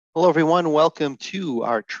Hello, everyone. Welcome to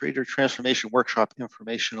our Trader Transformation Workshop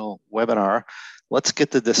informational webinar. Let's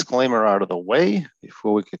get the disclaimer out of the way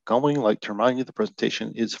before we get going. I'd like to remind you the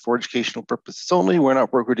presentation is for educational purposes only. We're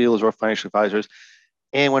not broker dealers or financial advisors,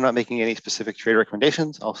 and we're not making any specific trade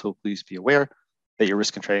recommendations. Also, please be aware that your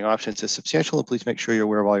risk in trading options is substantial, and please make sure you're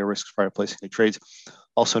aware of all your risks prior to placing your trades.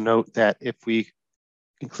 Also note that if we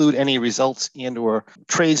include any results and or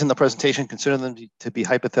trades in the presentation, consider them to be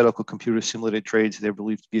hypothetical computer simulated trades. They're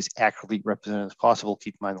believed to be as accurately represented as possible.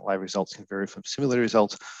 Keep in mind that live results can vary from simulated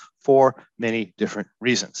results for many different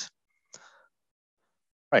reasons. All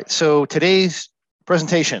right, so today's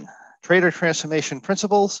presentation, Trader Transformation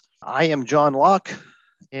Principles. I am John Locke,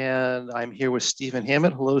 and I'm here with Stephen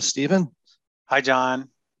Hammett. Hello, Stephen. Hi, John.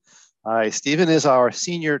 Hi, Stephen is our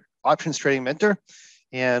senior options trading mentor.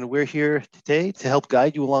 And we're here today to help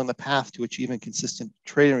guide you along the path to achieving consistent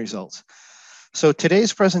trading results. So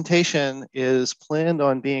today's presentation is planned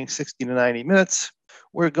on being 60 to 90 minutes.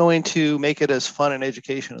 We're going to make it as fun and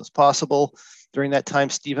educational as possible. During that time,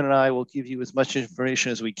 Stephen and I will give you as much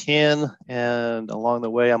information as we can. And along the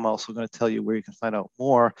way, I'm also going to tell you where you can find out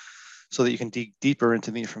more so that you can dig deeper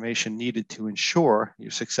into the information needed to ensure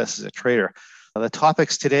your success as a trader. The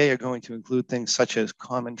topics today are going to include things such as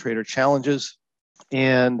common trader challenges,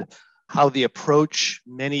 and how the approach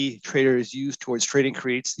many traders use towards trading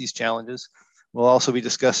creates these challenges. We'll also be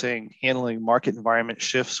discussing handling market environment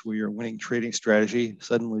shifts where your winning trading strategy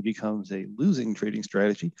suddenly becomes a losing trading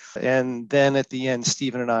strategy. And then at the end,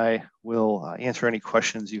 Stephen and I will answer any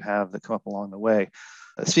questions you have that come up along the way.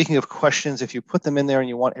 Speaking of questions, if you put them in there and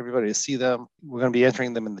you want everybody to see them, we're going to be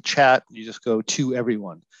entering them in the chat. You just go to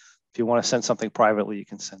everyone. If you want to send something privately, you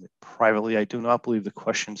can send it privately. I do not believe the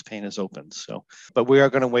questions pane is open. But we are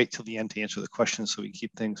going to wait till the end to answer the questions so we can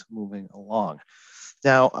keep things moving along.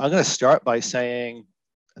 Now, I'm going to start by saying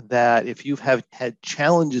that if you've had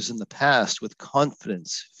challenges in the past with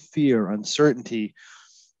confidence, fear, uncertainty,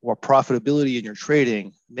 or profitability in your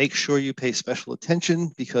trading, make sure you pay special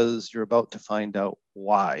attention because you're about to find out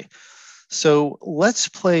why. So let's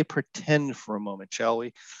play pretend for a moment, shall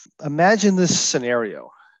we? Imagine this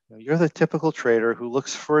scenario. You're the typical trader who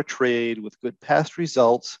looks for a trade with good past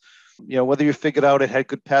results. Whether you figured out it had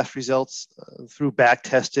good past results through back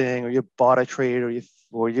testing, or you bought a trade,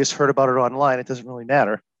 or you just heard about it online, it doesn't really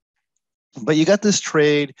matter. But you got this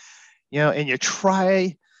trade, and you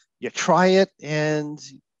try it, and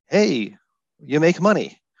hey, you make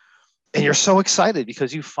money. And you're so excited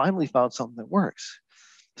because you finally found something that works.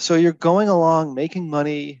 So you're going along making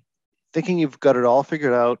money, thinking you've got it all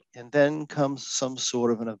figured out, and then comes some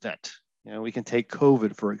sort of an event. We can take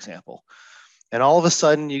COVID, for example. And all of a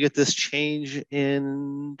sudden, you get this change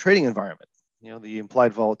in trading environment. The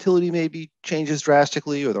implied volatility maybe changes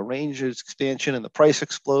drastically, or the range is expansion and the price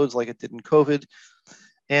explodes like it did in COVID.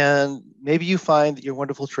 And maybe you find that your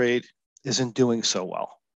wonderful trade isn't doing so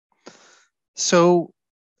well. So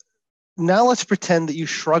now let's pretend that you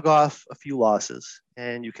shrug off a few losses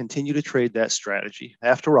and you continue to trade that strategy.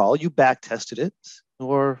 After all, you back tested it,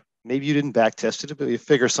 or maybe you didn't back test it, but you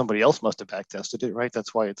figure somebody else must have back tested it, right?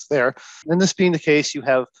 That's why it's there. And this being the case, you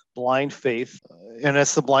have blind faith, and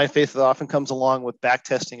it's the blind faith that often comes along with back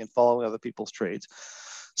testing and following other people's trades.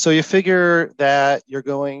 So you figure that you're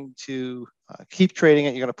going to keep trading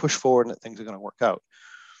it, you're going to push forward, and that things are going to work out.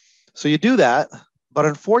 So you do that, but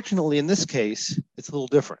unfortunately, in this case, it's a little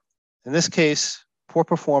different. In this case, poor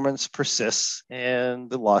performance persists and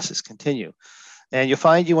the losses continue. And you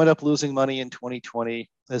find you end up losing money in 2020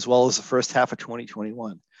 as well as the first half of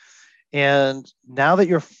 2021. And now that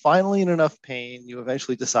you're finally in enough pain, you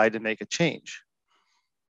eventually decide to make a change.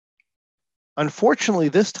 Unfortunately,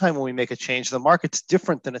 this time when we make a change, the market's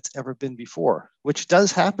different than it's ever been before, which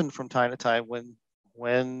does happen from time to time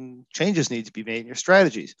when changes need to be made in your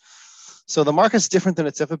strategies. So the market's different than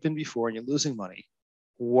it's ever been before and you're losing money.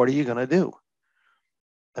 What are you going to do?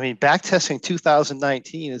 I mean, backtesting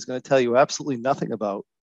 2019 is going to tell you absolutely nothing about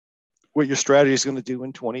what your strategy is going to do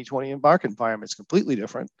in 2020 in market environment. It's completely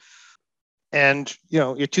different. And,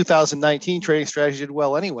 your 2019 trading strategy did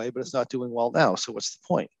well anyway, but it's not doing well now. So what's the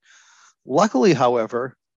point? Luckily,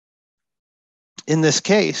 however, in this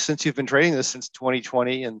case, since you've been trading this since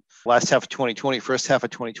 2020 and last half of 2020, first half of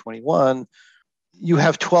 2021, you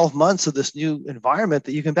have 12 months of this new environment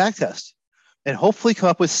that you can backtest and hopefully come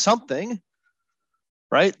up with something,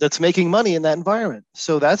 right, that's making money in that environment.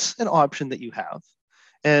 So that's an option that you have.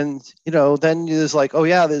 And, then there's like, oh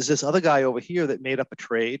yeah, there's this other guy over here that made up a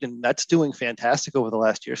trade and that's doing fantastic over the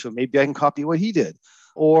last year. So maybe I can copy what he did.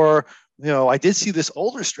 Or, I did see this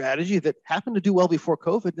older strategy that happened to do well before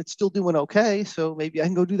COVID and it's still doing okay. So maybe I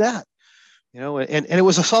can go do that, and it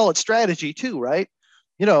was a solid strategy too, right?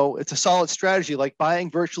 it's a solid strategy, like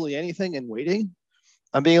buying virtually anything and waiting.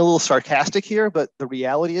 I'm being a little sarcastic here, but the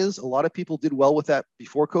reality is a lot of people did well with that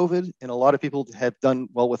before COVID, and a lot of people have done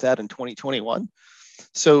well with that in 2021.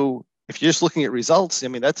 So if you're just looking at results, I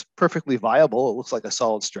mean, that's perfectly viable. It looks like a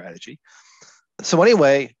solid strategy. So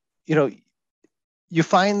anyway, you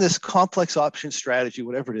find this complex option strategy,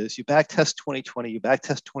 whatever it is, you back test 2020, you back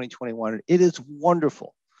test 2021, and it is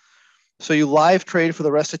wonderful. So you live trade for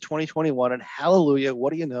the rest of 2021, and hallelujah,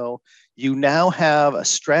 what do you know? You now have a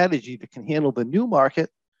strategy that can handle the new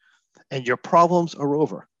market, and your problems are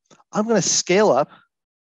over. I'm going to scale up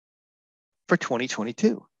for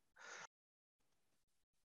 2022.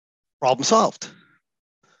 Problem solved.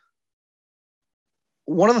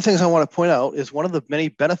 One of the things I want to point out is one of the many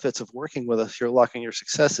benefits of working with us here at Locking Your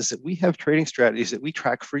Success is that we have trading strategies that we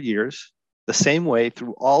track for years the same way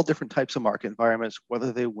through all different types of market environments,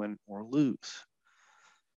 whether they win or lose.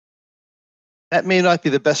 That may not be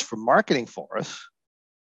the best for marketing for us,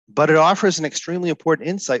 but it offers an extremely important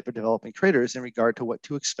insight for developing traders in regard to what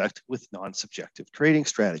to expect with non-subjective trading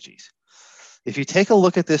strategies. If you take a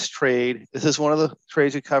look at this trade, this is one of the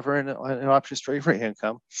trades we cover in options trade for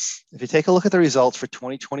income. If you take a look at the results for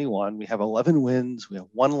 2021, we have 11 wins. We have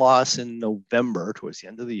 1 loss in November towards the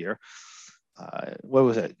end of the year. What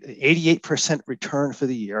was it? 88% return for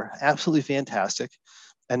the year. Absolutely fantastic.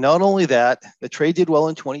 And not only that, the trade did well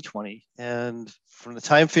in 2020. And from the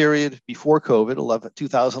time period before COVID,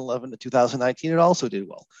 2011 to 2019, it also did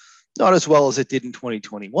well. Not as well as it did in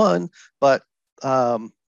 2021, but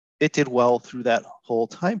it did well through that whole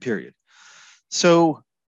time period. So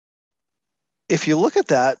if you look at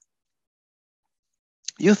that,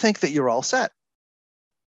 you think that you're all set,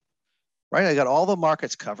 right? I got all the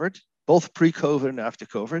markets covered, both pre-COVID and after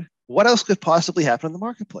COVID. What else could possibly happen in the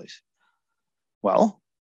marketplace? Well,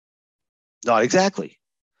 not exactly.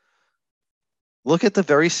 Look at the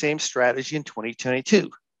very same strategy in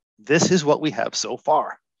 2022. This is what we have so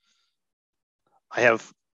far.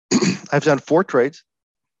 I've done 4 trades.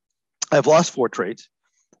 I've lost 4 trades,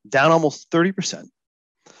 down almost 30%. And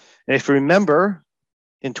if you remember,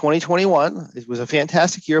 in 2021, it was a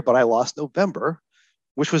fantastic year, but I lost November,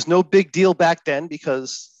 which was no big deal back then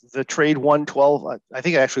because the trade won 12, I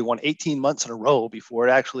think it actually won 18 months in a row before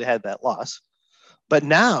it actually had that loss. But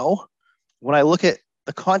now, when I look at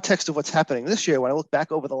the context of what's happening this year, when I look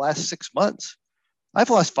back over the last 6 months, I've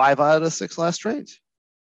lost 5 out of the 6 last trades.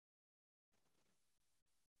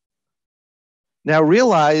 Now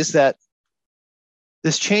realize that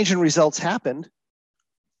this change in results happened,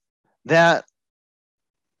 that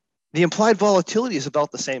the implied volatility is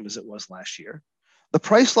about the same as it was last year. The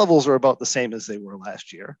price levels are about the same as they were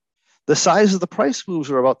last year. The size of the price moves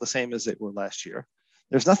are about the same as they were last year.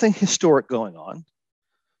 There's nothing historic going on.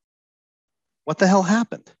 What the hell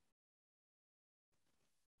happened?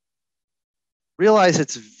 Realize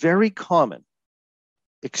it's very common,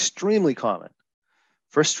 extremely common,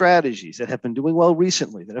 for strategies that have been doing well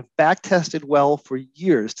recently, that have back tested well for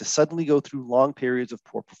years, to suddenly go through long periods of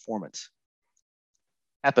poor performance.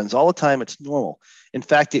 Happens all the time. It's normal. In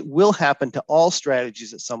fact, it will happen to all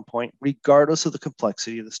strategies at some point, regardless of the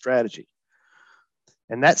complexity of the strategy.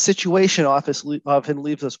 And that situation often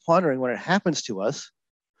leaves us pondering when it happens to us.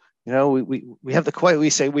 We have we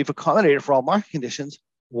say we've accommodated for all market conditions.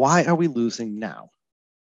 Why are we losing now?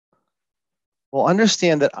 Well,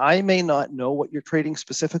 understand that I may not know what you're trading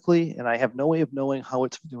specifically, and I have no way of knowing how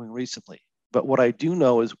it's been doing recently. But what I do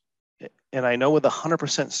know is, and I know with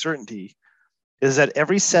 100% certainty, is that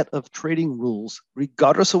every set of trading rules,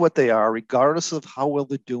 regardless of what they are, regardless of how well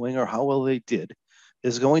they're doing or how well they did,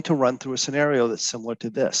 is going to run through a scenario that's similar to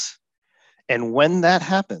this. And when that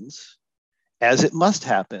happens, as it must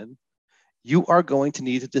happen, you are going to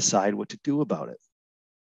need to decide what to do about it.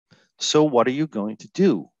 So what are you going to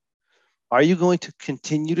do? Are you going to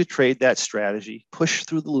continue to trade that strategy, push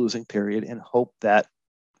through the losing period, and hope that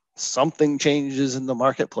something changes in the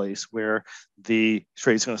marketplace where the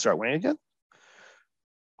trade is going to start winning again?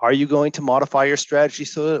 Are you going to modify your strategy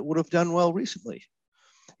so that it would have done well recently?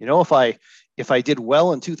 If I did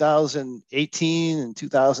well in 2018 and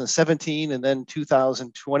 2017 and then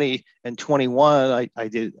 2020 and 21, I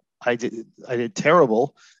did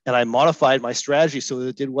terrible, and I modified my strategy so that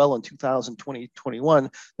it did well in 2020, 21.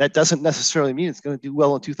 That doesn't necessarily mean it's going to do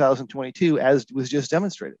well in 2022, as was just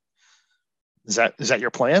demonstrated. Is that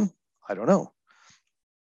your plan? I don't know.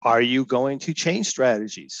 Are you going to change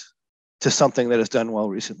strategies to something that has done well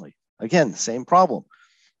recently? Again, same problem.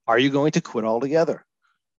 Are you going to quit altogether?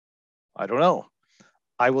 I don't know.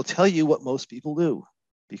 I will tell you what most people do,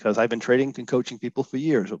 because I've been trading and coaching people for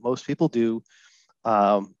years. What most people do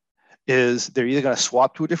is they're either going to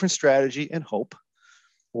swap to a different strategy and hope,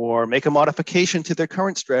 or make a modification to their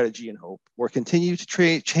current strategy and hope, or continue to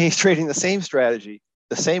change trading the same strategy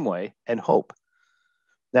the same way and hope.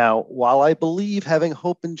 Now, while I believe having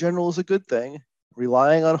hope in general is a good thing,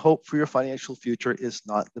 relying on hope for your financial future is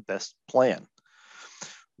not the best plan.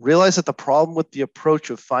 Realize that the problem with the approach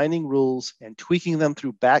of finding rules and tweaking them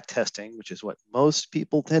through back testing, which is what most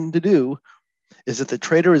people tend to do, is that the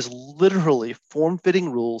trader is literally form-fitting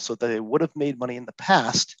rules so that they would have made money in the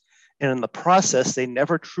past, and in the process, they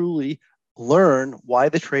never truly learn why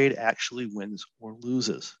the trade actually wins or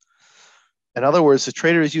loses. In other words, the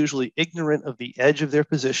trader is usually ignorant of the edge of their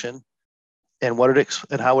position and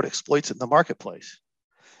how it exploits it in the marketplace.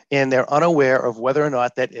 And they're unaware of whether or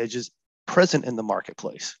not that edge is present in the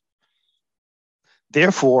marketplace.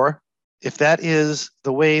 Therefore, if that is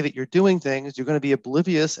the way that you're doing things, you're going to be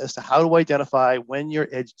oblivious as to how to identify when your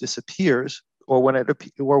edge disappears, or when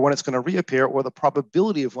it's going to reappear, or the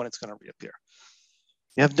probability of when it's going to reappear.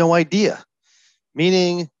 You have no idea.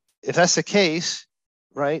 Meaning, if that's the case,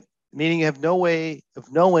 right? Meaning you have no way of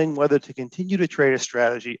knowing whether to continue to trade a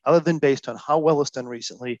strategy other than based on how well it's done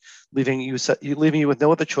recently, leaving you with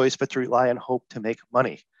no other choice but to rely on hope to make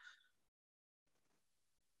money.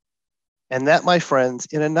 And that, my friends,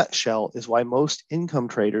 in a nutshell, is why most income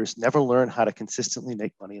traders never learn how to consistently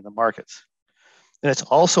make money in the markets. And it's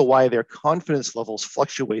also why their confidence levels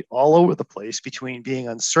fluctuate all over the place between being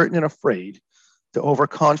uncertain and afraid to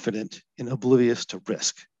overconfident and oblivious to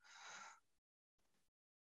risk.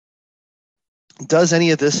 Does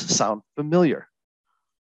any of this sound familiar?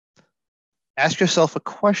 Ask yourself a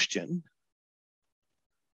question.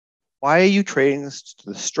 Why are you trading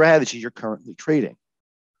the strategy you're currently trading?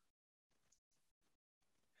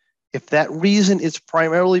 If that reason is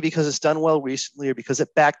primarily because it's done well recently, or because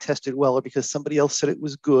it back tested well, or because somebody else said it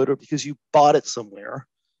was good, or because you bought it somewhere,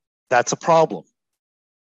 that's a problem.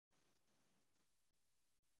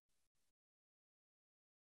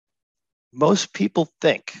 Most people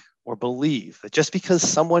think or believe that just because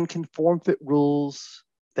someone can form-fit rules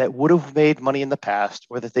that would have made money in the past,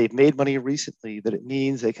 or that they've made money recently, that it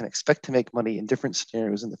means they can expect to make money in different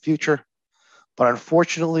scenarios in the future. But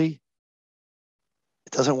unfortunately,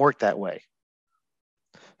 it doesn't work that way.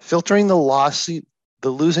 Filtering the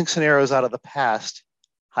losing scenarios out of the past,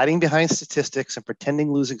 hiding behind statistics and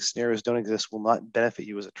pretending losing scenarios don't exist will not benefit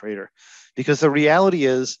you as a trader. Because the reality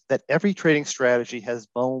is that every trading strategy has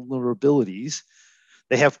vulnerabilities.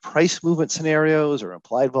 They have price movement scenarios, or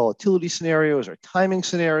implied volatility scenarios, or timing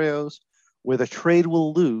scenarios where the trade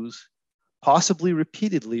will lose, possibly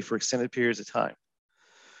repeatedly for extended periods of time.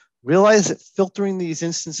 Realize that filtering these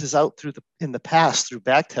instances out in the past through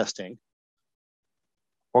backtesting,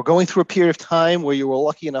 or going through a period of time where you were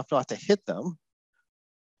lucky enough not to hit them,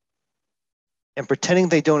 and pretending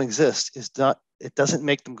they don't exist, it doesn't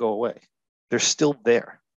make them go away. They're still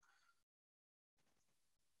there.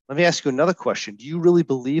 Let me ask you another question. Do you really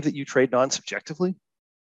believe that you trade non-subjectively?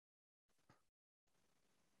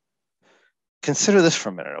 Consider this for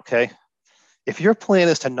a minute, okay? If your plan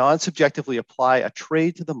is to non-subjectively apply a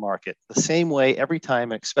trade to the market the same way every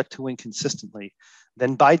time and expect to win consistently,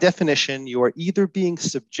 then by definition, you are either being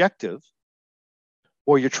subjective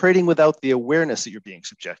or you're trading without the awareness that you're being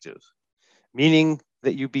subjective, meaning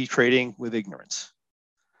that you be trading with ignorance.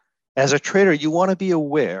 As a trader, you want to be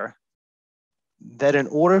aware that in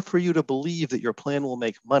order for you to believe that your plan will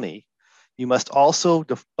make money, you must also,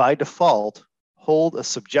 by default, hold a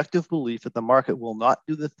subjective belief that the market will not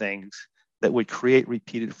do the things that would create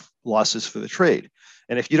repeated losses for the trade.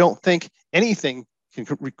 And if you don't think anything can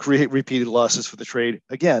create repeated losses for the trade,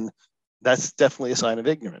 again, that's definitely a sign of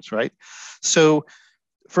ignorance, right? So,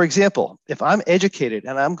 for example, if I'm educated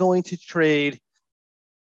and I'm going to trade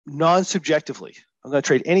non-subjectively, I'm going to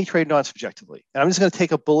trade any trade non-subjectively, and I'm just going to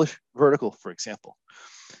take a bullish vertical, for example.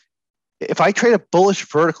 If I trade a bullish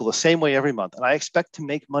vertical the same way every month, and I expect to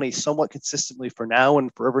make money somewhat consistently for now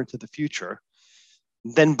and forever into the future,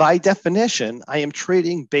 then by definition, I am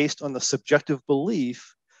trading based on the subjective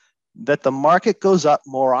belief that the market goes up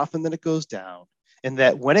more often than it goes down, and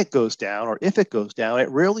that when it goes down, or if it goes down, it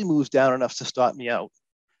rarely moves down enough to stop me out.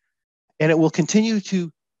 And it will continue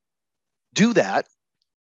to do that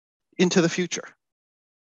into the future.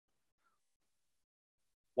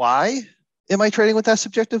 Why am I trading with that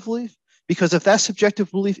subjective belief? Because if that subjective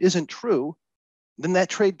belief isn't true, then that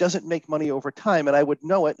trade doesn't make money over time, and I would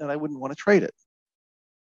know it, and I wouldn't want to trade it.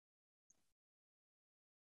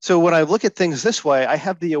 So when I look at things this way, I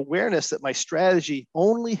have the awareness that my strategy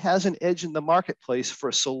only has an edge in the marketplace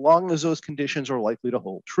for so long as those conditions are likely to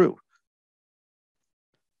hold true.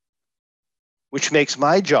 Which makes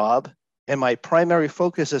my job and my primary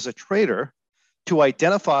focus as a trader to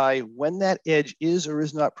identify when that edge is or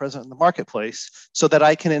is not present in the marketplace so that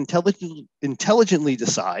I can intelligently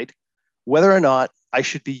decide whether or not I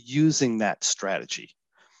should be using that strategy.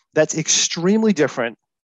 That's extremely different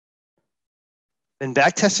than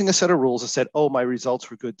backtesting a set of rules and said, oh, my results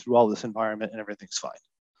were good through all this environment and everything's fine.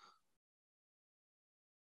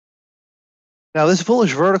 Now, this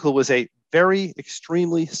bullish vertical was a very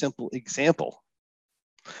extremely simple example.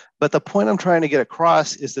 But the point I'm trying to get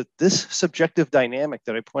across is that this subjective dynamic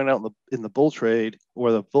that I point out in the bull trade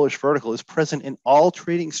or the bullish vertical is present in all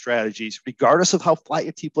trading strategies, regardless of how flat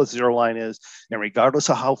your T+0 line is, and regardless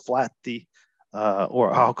of how flat the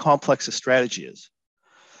or how complex the strategy is.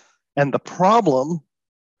 And the problem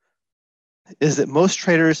is that most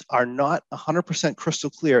traders are not 100% crystal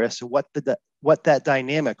clear as to what that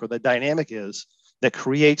dynamic or the dynamic is that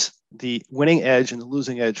creates the winning edge and the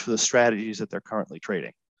losing edge for the strategies that they're currently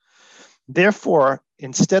trading. Therefore,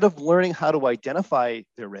 instead of learning how to identify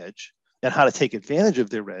their edge and how to take advantage of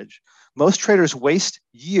their edge, most traders waste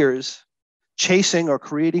years chasing or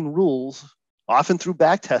creating rules, often through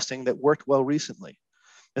backtesting, that worked well recently.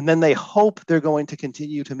 And then they hope they're going to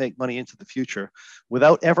continue to make money into the future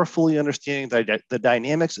without ever fully understanding the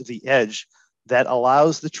dynamics of the edge that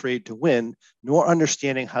allows the trade to win, nor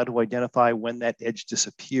understanding how to identify when that edge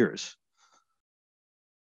disappears.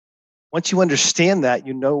 Once you understand that,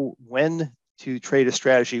 you know when to trade a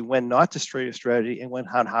strategy, when not to trade a strategy, and when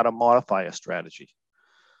how to modify a strategy.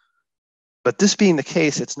 But this being the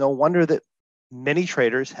case, it's no wonder that many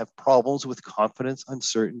traders have problems with confidence,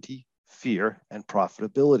 uncertainty, fear, and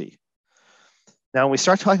profitability. Now, when we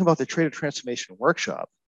start talking about the Trader Transformation Workshop,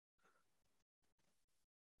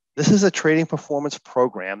 this is a trading performance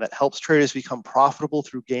program that helps traders become profitable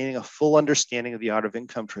through gaining a full understanding of the art of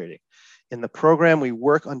income trading. In the program, we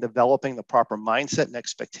work on developing the proper mindset and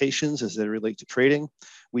expectations as they relate to trading.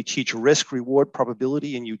 We teach risk, reward,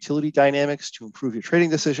 probability, and utility dynamics to improve your trading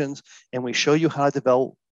decisions. And we show you how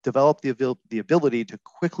to develop the ability to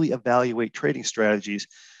quickly evaluate trading strategies,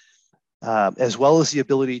 as well as the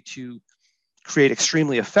ability to create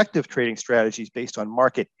extremely effective trading strategies based on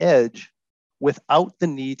market edge without the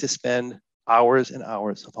need to spend hours and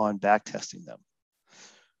hours upon backtesting them.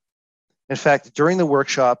 In fact, during the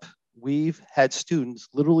workshop, we've had students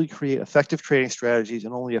literally create effective trading strategies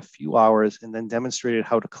in only a few hours and then demonstrated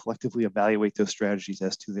how to collectively evaluate those strategies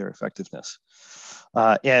as to their effectiveness.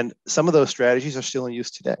 And some of those strategies are still in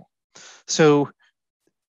use today. So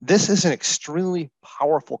this is an extremely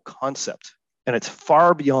powerful concept, and it's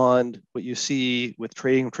far beyond what you see with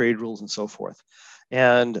trading, trade rules, and so forth.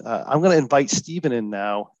 And I'm going to invite Stephen in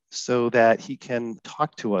now so that he can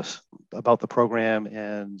talk to us about the program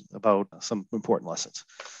and about some important lessons.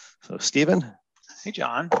 So, Stephen. Hey,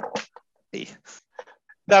 John. Hey.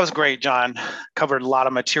 That was great, John. Covered a lot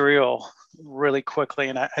of material really quickly.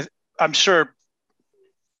 And I'm sure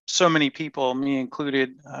so many people, me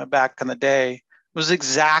included, back in the day, was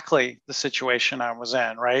exactly the situation I was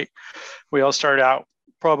in, right? We all started out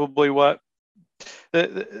probably what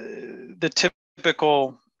the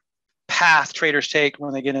typical path traders take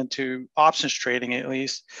when they get into options trading, at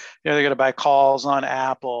least. They're going to buy calls on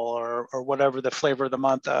Apple or whatever the flavor of the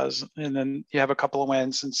month is. And then you have a couple of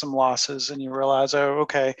wins and some losses, and you realize, oh,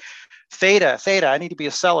 okay, theta, I need to be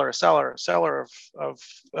a seller of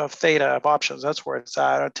theta, of options. That's where it's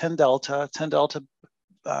at. 10 delta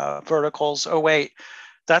verticals. Oh, wait,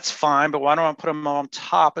 that's fine, but why don't I put them on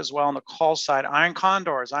top as well on the call side? Iron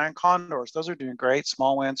condors, those are doing great.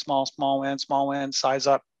 Small win, small win, size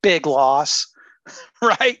up, big loss,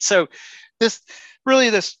 right? So this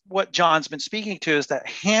what John's been speaking to is that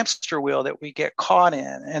hamster wheel that we get caught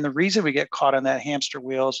in. And the reason we get caught in that hamster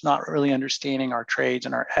wheel is not really understanding our trades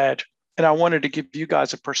and our edge. And I wanted to give you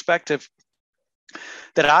guys a perspective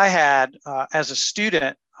that I had as a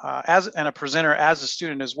student, and a presenter as a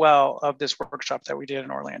student as well of this workshop that we did in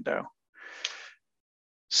Orlando.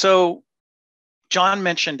 So John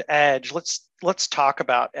mentioned edge. Let's talk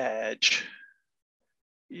about edge.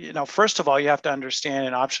 First of all, you have to understand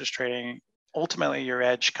in options trading, ultimately your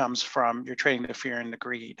edge comes from you're trading the fear and the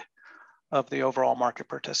greed of the overall market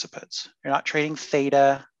participants. You're not trading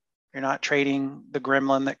theta. You're not trading the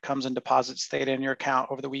gremlin that comes and deposits theta in your account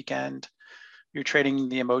over the weekend. You're trading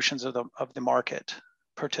the emotions of the market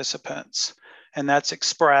participants. And that's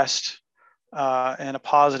expressed in a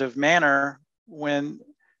positive manner when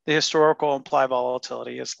the historical implied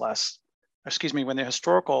volatility is less, when the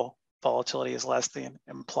historical volatility is less than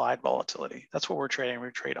implied volatility. That's what we're trading.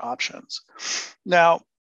 We trade options. Now,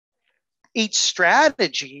 each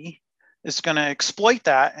strategy is going to exploit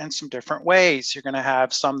that in some different ways. You're going to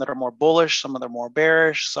have some that are more bullish, some that are more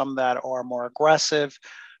bearish, some that are more aggressive.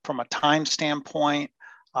 from a time standpoint.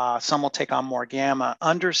 Some will take on more gamma.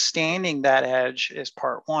 Understanding that edge is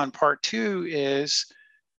part one. Part two is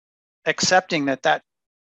accepting that that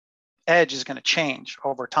edge is going to change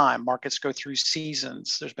over time. Markets go through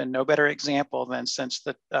seasons. There's been no better example than since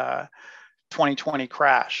the 2020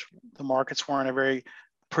 crash. The markets were in a very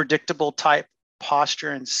predictable type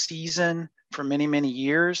posture and season for many, many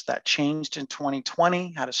years. That changed in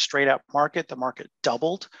 2020, had a straight up market. The market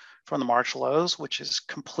doubled from the March lows, which is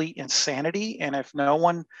complete insanity. And if no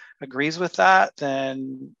one agrees with that,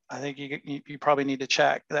 then I think you probably need to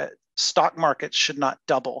check that stock markets should not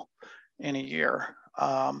double in a year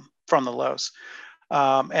from the lows.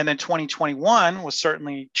 And then 2021 was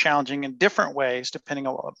certainly challenging in different ways, depending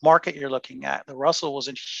on what market you're looking at. The Russell was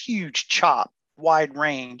a huge chop, wide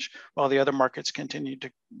range, while the other markets continued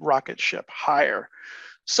to rocket ship higher.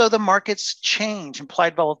 So the markets change,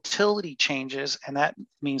 implied volatility changes, and that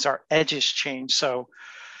means our edges change. So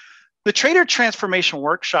the Trader Transformation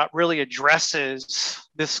Workshop really addresses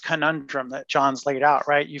this conundrum that John's laid out,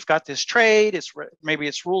 right? You've got this trade, maybe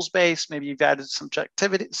it's rules-based, maybe you've added some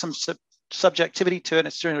subjectivity to it, and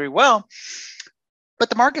it's doing really well, but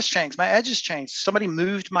the market's changed, my edges changed, somebody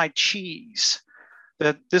moved my cheese.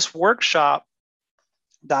 This workshop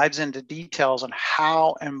dives into details on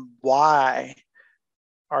how and why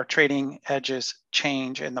our trading edges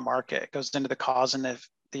change in the market. It goes into the cause and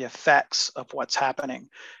the effects of what's happening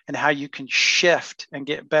and how you can shift and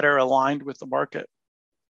get better aligned with the market.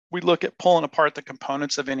 We look at pulling apart the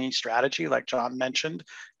components of any strategy, like John mentioned,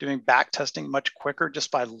 doing back testing much quicker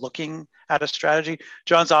just by looking at a strategy.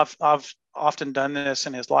 John's often done this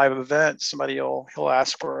in his live events. He'll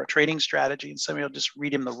ask for a trading strategy and somebody will just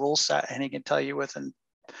read him the rule set and he can tell you within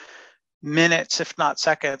minutes, if not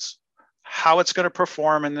seconds, how it's going to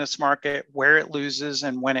perform in this market, where it loses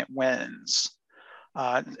and when it wins.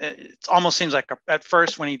 It almost seems like at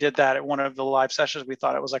first when he did that at one of the live sessions, we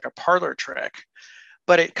thought it was like a parlor trick,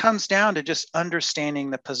 but it comes down to just understanding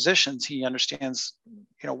the positions. He understands,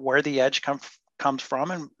 where the edge comes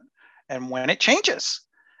from and when it changes.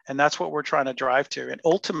 And that's what we're trying to drive to. And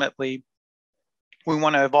ultimately, we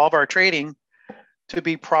want to evolve our trading to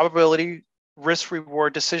be probability risk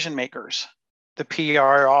reward decision makers, the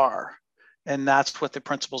PRR. And that's what the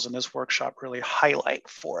principles in this workshop really highlight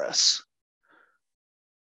for us.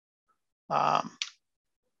 And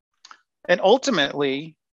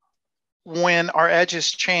ultimately, when our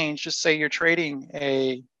edges change, just say you're trading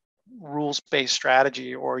a rules-based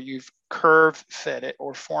strategy or you've curve fit it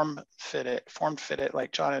or form fit it,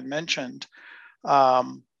 like John had mentioned,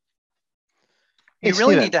 you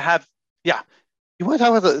really need to have, yeah. You want to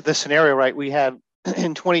talk about the scenario, right? We had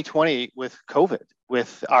in 2020 with COVID,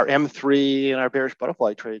 with our M3 and our bearish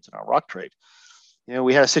butterfly trades and our rock trade.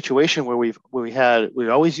 We had a situation where we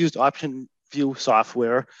always used option view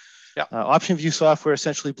software. Yeah. Option view software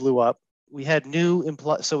essentially blew up. We had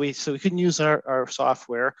so we couldn't use our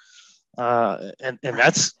software, and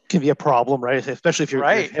that's can be a problem, right? Especially if you're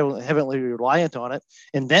heavily reliant on it.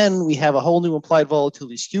 And then we have a whole new implied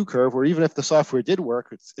volatility skew curve, where even if the software did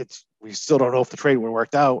work, we still don't know if the trade would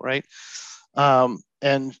worked out, right?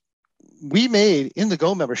 And we made in the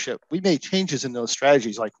Go membership, we made changes in those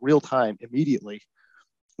strategies like real time immediately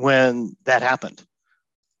when that happened.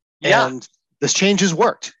 Yeah. And this changes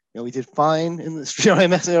worked. We did fine in this. You know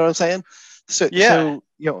what I'm saying? So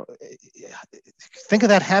think of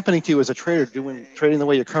that happening to you as a trader, trading the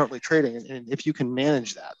way you're currently trading, and if you can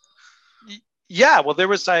manage that. Yeah. Well,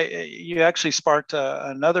 you actually sparked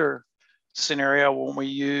another scenario when we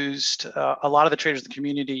used a lot of the traders in the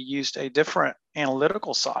community used a different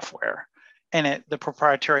analytical software, and the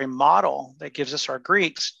proprietary model that gives us our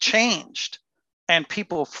Greeks changed, and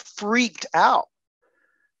people freaked out,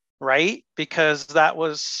 right? Because that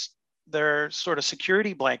was their sort of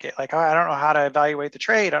security blanket. Like, I don't know how to evaluate the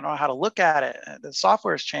trade. I don't know how to look at it. The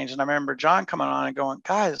software has changed. And I remember John coming on and going,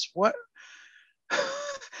 guys, what?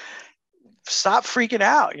 Stop freaking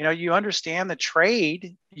out. You understand the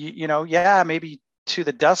trade, maybe to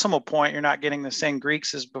the decimal point, you're not getting the same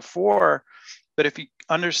Greeks as before, but if you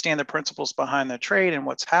understand the principles behind the trade and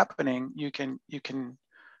what's happening, you can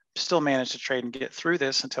still manage to trade and get through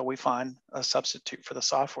this until we find a substitute for the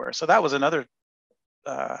software. So that was another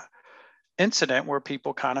incident where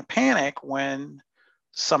people kind of panic when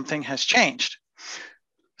something has changed.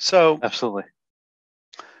 So absolutely.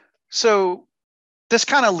 So this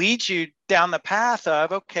kind of leads you down the path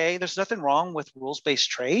of, okay, there's nothing wrong with rules-based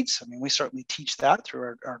trades. I mean, we certainly teach that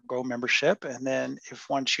through our Go membership. And then if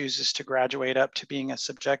one chooses to graduate up to being a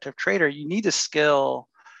subjective trader, you need the skill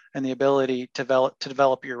and the ability to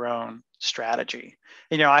develop your own strategy.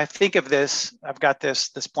 You know, I think of this, I've got this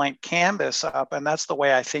blank canvas up, and that's the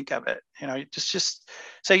way I think of it. You know, just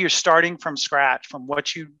say you're starting from scratch from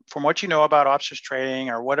what you know about options trading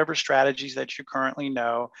or whatever strategies that you currently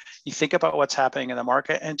know. You think about what's happening in the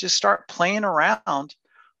market and just start playing around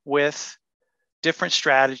with different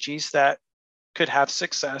strategies that could have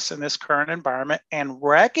success in this current environment, and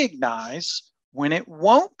recognize when it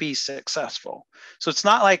won't be successful. So it's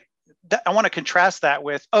not like, I want to contrast that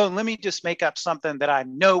with, oh, let me just make up something that I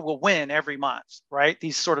know will win every month, right?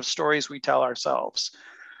 These sort of stories we tell ourselves.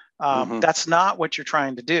 That's not what you're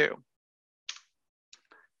trying to do.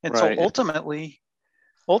 And right. So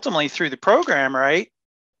ultimately through the program, right,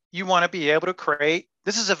 you want to be able to create,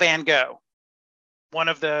 this is a Van Gogh, one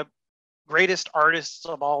of the greatest artists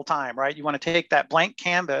of all time, right? You want to take that blank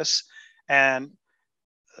canvas, and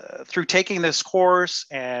through taking this course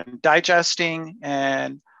and digesting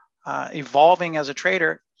and evolving as a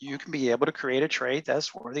trader, you can be able to create a trade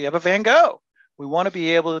that's worthy of a Van Gogh. We want to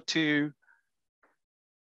be able to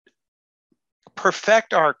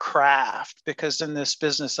perfect our craft, because in this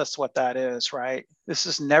business, that's what that is, right? This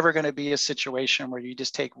is never going to be a situation where you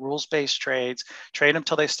just take rules-based trades, trade them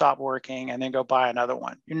till they stop working, and then go buy another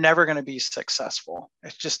one. You're never going to be successful.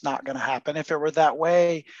 It's just not going to happen. If it were that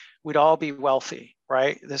way, we'd all be wealthy,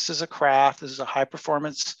 right? This is a craft. This is a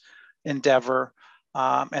high-performance endeavor,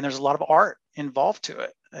 and there's a lot of art involved to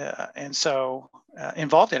it,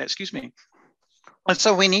 involved in it, excuse me. And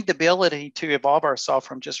so we need the ability to evolve ourselves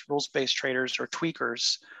from just rules-based traders or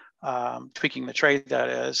tweakers, tweaking the trade, that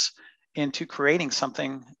is, into creating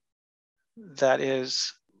something that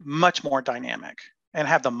is much more dynamic and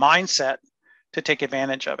have the mindset to take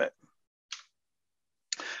advantage of it.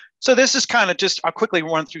 So this is kind of just, I'll quickly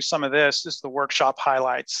run through some of this. This is the workshop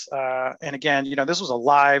highlights. And again, you know, this was a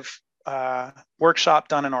live workshop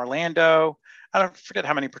done in Orlando. I don't forget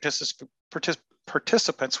how many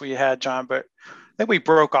participants we had, John, but I think we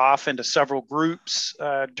broke off into several groups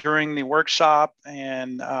during the workshop,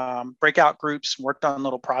 and breakout groups, worked on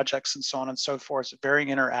little projects and so on and so forth. It's very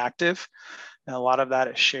interactive, and a lot of that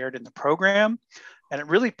is shared in the program, and it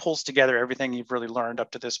really pulls together everything you've really learned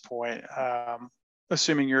up to this point,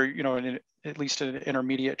 assuming you're, you know, at least an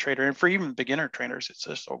intermediate trader. And for even beginner traders, it's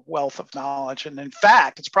just a wealth of knowledge. And in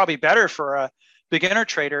fact, it's probably better for a beginner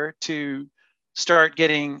trader to start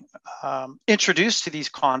getting introduced to these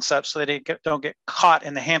concepts so that they don't get caught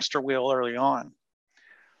in the hamster wheel early on.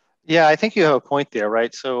 Yeah, I think you have a point there,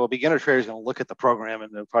 right? So a beginner trader is going to look at the program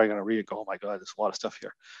and they're probably going to read it, go, oh my God, there's a lot of stuff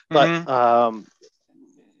here. But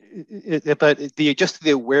just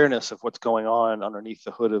the awareness of what's going on underneath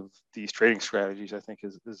the hood of these trading strategies, I think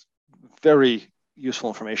is very useful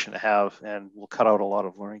information to have, and will cut out a lot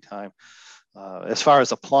of learning time. As far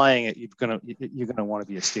as applying it, you're gonna want to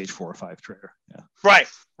be a stage 4 or 5 trader. Yeah.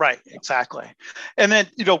 Right, exactly. And then,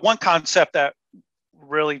 you know, one concept that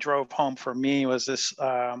really drove home for me was this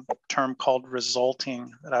term called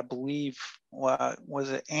resulting, that I believe was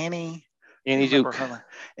it Annie Duke.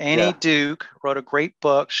 Annie Duke wrote a great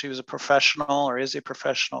book. She was a professional, or is a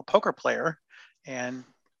professional, poker player, and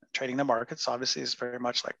trading the markets obviously is very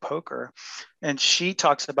much like poker. And she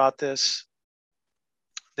talks about this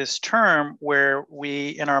term where we,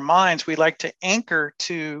 in our minds, we like to anchor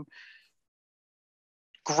to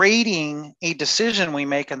grading a decision we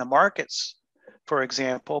make in the markets, for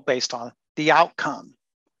example, based on the outcome.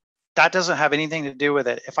 That doesn't have anything to do with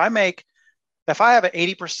it. If I make a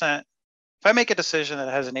decision that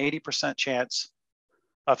has an 80% chance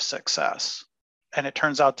of success and it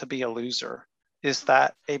turns out to be a loser, is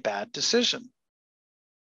that a bad decision?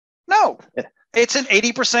 No. It's an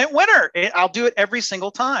 80% winner. I'll do it every single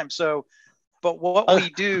time. So, but what we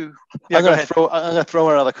do, I'm going to throw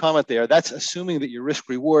in another comment there. That's assuming that your risk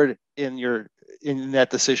reward in that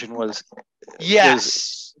decision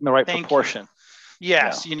is in the right proportion.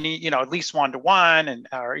 Yes, you need, you know, at least 1-to-1, and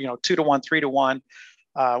or 2-to-1,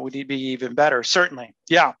 3-to-1 would be even better, certainly.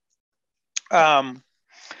 Yeah. And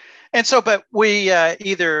so, but we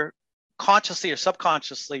either consciously or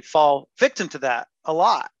subconsciously fall victim to that a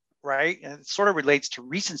lot. Right, and it sort of relates to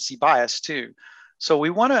recency bias too. So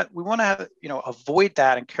we want to have, avoid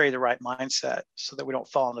that and carry the right mindset so that we don't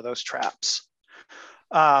fall into those traps.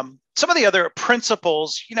 Some of the other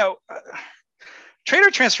principles,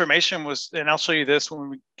 trader transformation was, and I'll show you this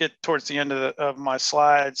when we get towards the end of my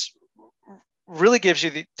slides, really gives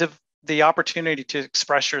you the opportunity to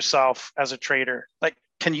express yourself as a trader. Like,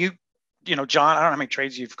 can you, John, I don't know how many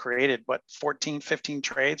trades you've created, but 14, 15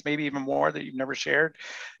 trades, maybe even more, that you've never shared,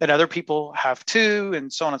 and other people have too,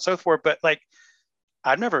 and so on and so forth. But like,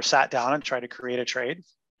 I've never sat down and tried to create a trade.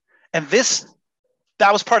 And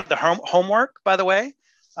that was part of the homework, by the way.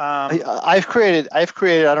 I've created, I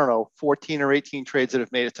don't know, 14 or 18 trades that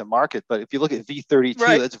have made it to market. But if you look at V32,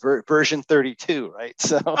 right. that's version 32, right?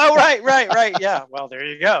 So. Oh, right. Yeah. Well, there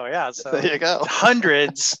you go. Yeah. So there you go.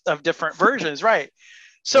 Hundreds of different versions, right?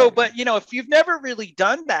 So, right. But if you've never really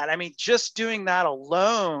done that, I mean, just doing that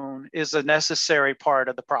alone is a necessary part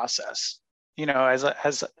of the process.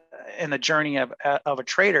 As in the journey of a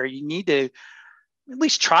trader, you need to at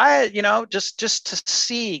least try it, just to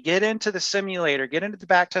see, get into the simulator, get into the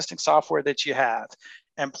backtesting software that you have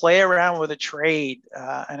and play around with a trade.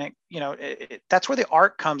 And that's where the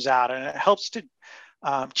art comes out, and it helps to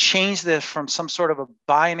change this from some sort of a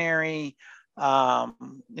binary,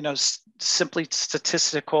 simply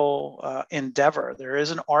statistical endeavor. There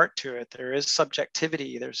is an art to it. There is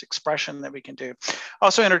subjectivity. There's expression that we can do.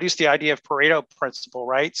 Also introduced the idea of Pareto principle,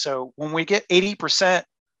 right? So when we get 80%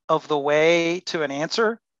 of the way to an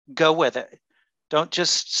answer, go with it. Don't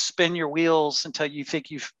just spin your wheels until you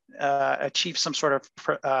think you've achieved some sort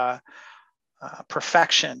of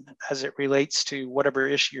perfection as it relates to whatever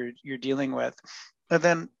issue you're dealing with. And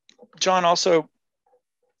then, John, also,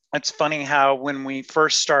 it's funny how when we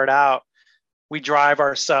first start out, we drive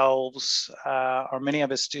ourselves, or many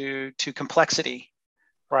of us do, to complexity,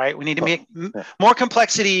 right? We need to make more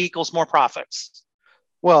complexity equals more profits.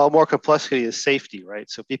 Well, more complexity is safety, right?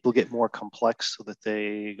 So people get more complex so that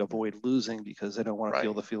they avoid losing because they don't want to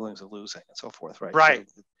feel the feelings of losing and so forth, right? Right.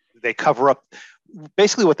 So they cover up.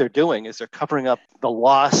 Basically, what they're doing is they're covering up the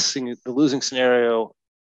losing, the losing scenario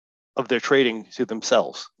of their trading to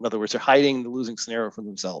themselves. In other words, they're hiding the losing scenario from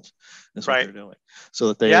themselves. That's what they're doing,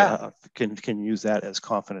 so that they can use that as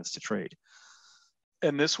confidence to trade.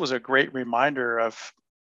 And this was a great reminder of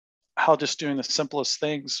how just doing the simplest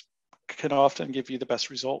things can often give you the best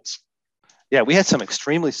results. Yeah, we had some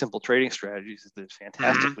extremely simple trading strategies that did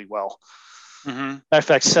fantastically well. Mm-hmm. Matter of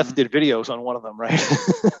fact, Seth did videos on one of them, right?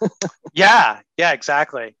 Yeah,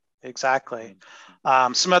 exactly.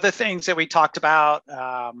 Some other things that we talked about,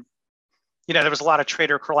 there was a lot of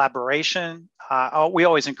trader collaboration. We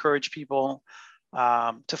always encourage people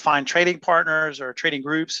to find trading partners or trading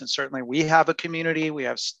groups. And certainly we have a community. We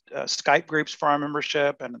have Skype groups for our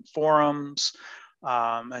membership and forums.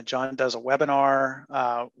 And John does a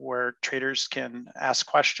webinar where traders can ask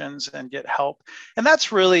questions and get help. And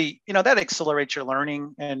that's really, that accelerates your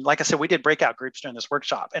learning. And like I said, we did breakout groups during this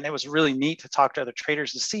workshop, and it was really neat to talk to other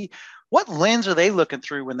traders to see what lens are they looking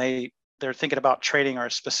through when they're thinking about trading or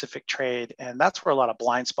a specific trade. And that's where a lot of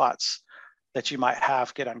blind spots that you might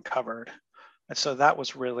have get uncovered. And so that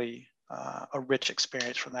was really a rich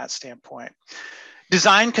experience from that standpoint.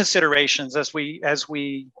 Design considerations as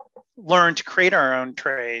we learn to create our own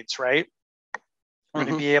trades, right? We're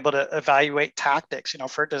going to be able to evaluate tactics.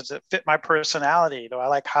 Does it fit my personality? Do I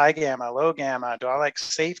like high gamma, low gamma? Do I like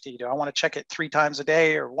safety? Do I want to check it 3 times a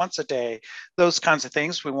day or once a day? Those kinds of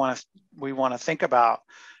things we want to think about.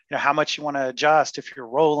 How much you want to adjust if you're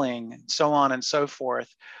rolling, and so on and so forth.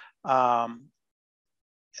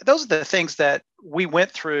 Those are the things that we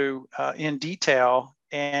went through in detail.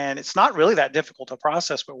 And it's not really that difficult to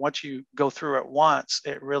process, but once you go through it once,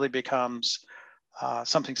 it really becomes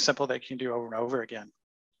something simple that you can do over and over again.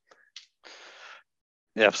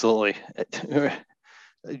 Yeah, absolutely.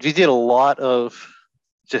 We did a lot of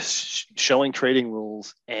just showing trading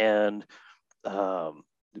rules and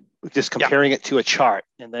just comparing it to a chart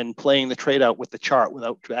and then playing the trade out with the chart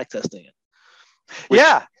without backtesting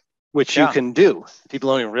it. Which you can do.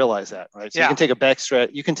 People don't even realize that, right? So you can take a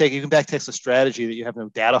you can backtest a strategy that you have no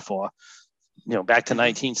data for, back to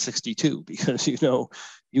 1962, because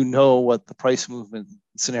you know what the price movement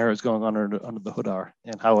scenarios going on under the hood are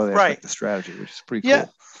and how they affect the strategy, which is pretty cool.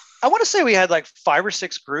 I want to say we had like 5 or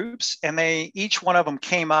 6 groups, and each one of them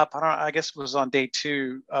came up. I guess it was on day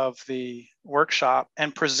 2 of the workshop,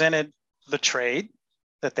 and presented the trade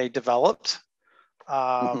that they developed.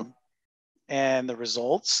 And the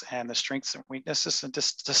results and the strengths and weaknesses, and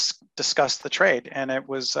just discuss the trade. And it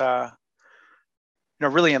was,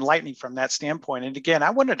 really enlightening from that standpoint. And again, I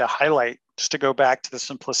wanted to highlight, just to go back to the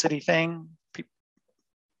simplicity thing.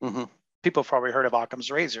 People have probably heard of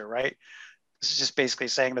Occam's razor, right? This is just basically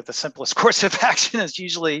saying that the simplest course of action is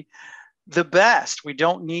usually the best. We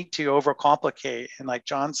don't need to overcomplicate. And like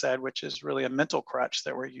John said, which is really a mental crutch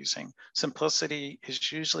that we're using, simplicity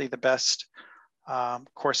is usually the best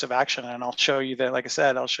course of action. And I'll show you that, like I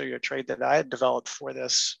said, I'll show you a trade that I had developed for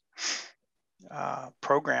this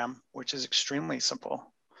program, which is extremely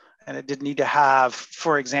simple. And it didn't need to have,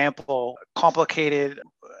 for example, complicated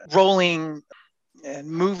rolling and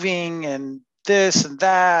moving and this and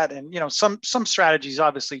that. And, some strategies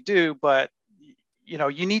obviously do, but,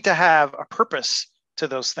 you need to have a purpose to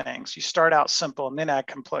those things. You start out simple and then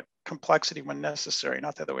add complexity when necessary,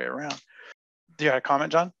 not the other way around. Do you have a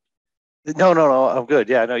comment, John? No, I'm good.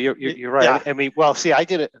 Yeah, no, you're right. Yeah. I mean, well, see, I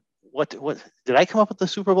did it. What did I come up with the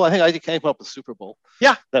Super Bowl? I think I came up with the Super Bowl.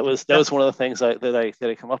 Yeah, that was one of the things that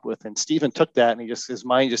I come up with. And Stephen took that and his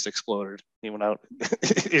mind just exploded. He went out, and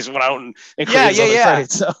created other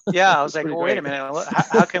trades. So yeah, I was like, well, wait a minute,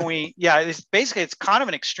 how can we? Yeah, it's kind of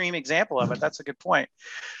an extreme example of it. That's a good point.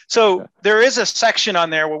 So there is a section on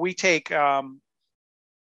there where we take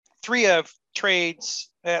 3 of trades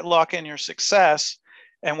that lock in your success,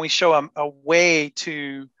 and we show a way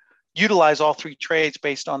to utilize all 3 trades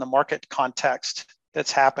based on the market context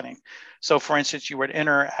that's happening. So for instance, you would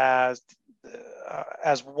enter as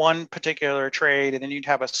one particular trade, and then you'd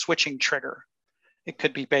have a switching trigger. It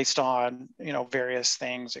could be based on, various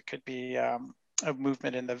things. It could be a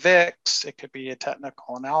movement in the VIX. It could be a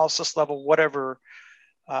technical analysis level, whatever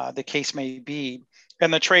the case may be.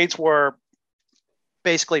 And the trades were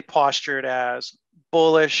basically postured as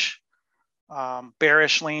bullish,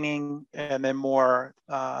 bearish leaning, and then more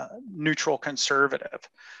neutral conservative.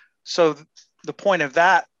 So the point of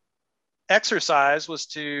that exercise was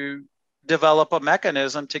to develop a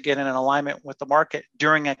mechanism to get in an alignment with the market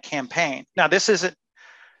during a campaign. Now, this isn't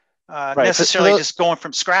necessarily just going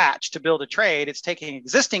from scratch to build a trade. It's taking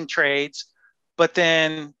existing trades, but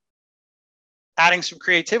then adding some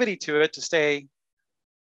creativity to it to stay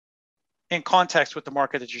in context with the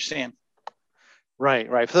market that you're seeing.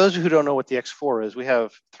 Right. For those who don't know what the X4 is, we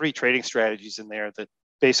have 3 trading strategies in there that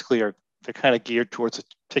basically they're kind of geared towards a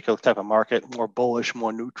particular type of market, more bullish,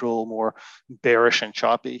 more neutral, more bearish and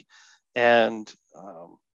choppy. And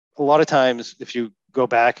a lot of times, if you go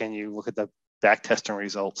back and you look at the back testing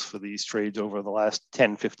results for these trades over the last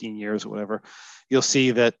 10, 15 years or whatever, you'll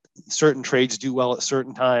see that certain trades do well at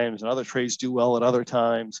certain times and other trades do well at other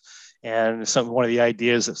times. And one of the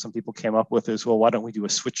ideas that some people came up with is, well, why don't we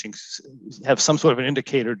have some sort of an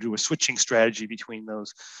indicator, do a switching strategy between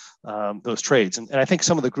those trades. And I think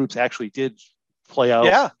some of the groups actually did play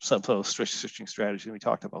out some of those switching strategies, and we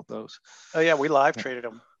talked about those. Oh yeah, we live traded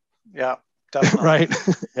them. Yeah, definitely. Right.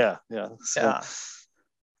 yeah.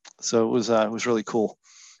 So it was really cool.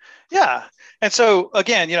 Yeah. And so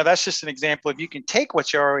again, that's just an example of you can take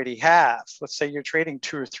what you already have. Let's say you're trading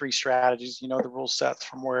 2 or 3 strategies, the rule sets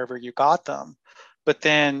from wherever you got them, but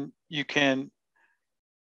then you can,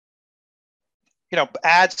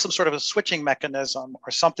 add some sort of a switching mechanism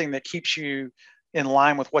or something that keeps you in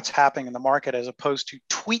line with what's happening in the market, as opposed to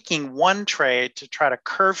tweaking one trade to try to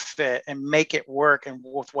curve fit and make it work and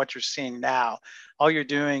with what you're seeing now. All you're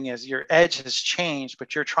doing is your edge has changed,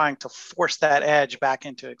 but you're trying to force that edge back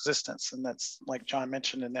into existence. And that's, like John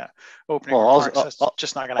mentioned in that opening remarks, that's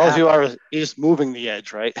just not going to happen. All you are is just moving the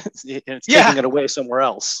edge, right? It's taking it away somewhere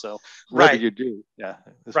else. So whatever you do,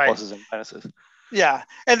 there's pluses and minuses. Yeah.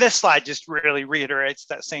 And this slide just really reiterates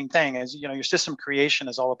that same thing, as, your system creation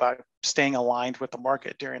is all about staying aligned with the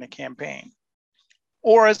market during a campaign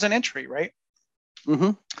or as an entry, right?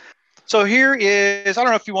 Mm-hmm. So here is, I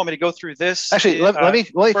don't know if you want me to go through this. Actually, let me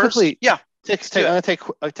quickly I'm going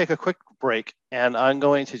to take a quick break, and I'm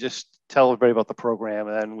going to just tell everybody about the program,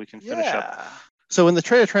 and then we can finish up. So in the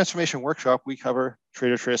Trader Transformation Workshop, we cover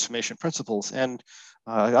Trader Transformation principles, and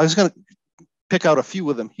I was going to pick out a few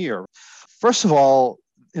of them here. First of all,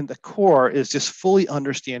 in the core is just fully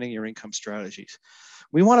understanding your income strategies.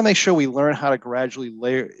 We want to make sure we learn how to gradually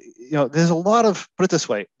layer, there's a lot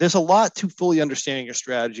to fully understanding your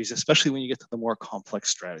strategies, especially when you get to the more complex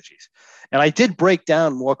strategies. And I did break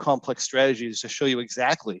down more complex strategies to show you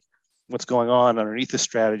exactly what's going on underneath the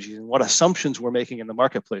strategies and what assumptions we're making in the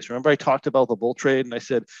marketplace. Remember, I talked about the bull trade, and I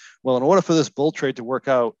said, well, in order for this bull trade to work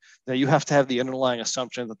out, that you have to have the underlying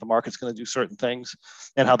assumption that the market's going to do certain things,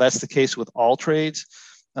 and how that's the case with all trades.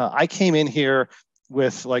 I came in here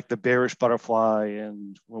with like the bearish butterfly,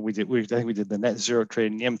 and when I think we did the net zero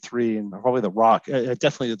trade and the M3 and probably the rock. I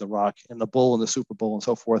definitely did the rock and the bull and the Super Bowl and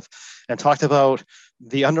so forth, and talked about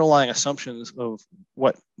the underlying assumptions of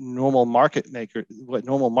what normal market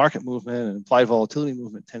movement and implied volatility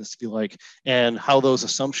movement tends to be like, and how those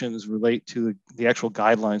assumptions relate to the actual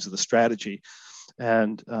guidelines of the strategy.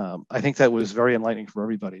 And I think that was very enlightening for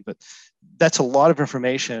everybody. But that's a lot of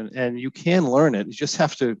information, and you can learn it. You just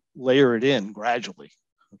have to layer it in gradually.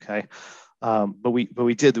 Okay. But we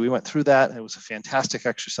went through that, and it was a fantastic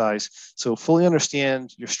exercise. So fully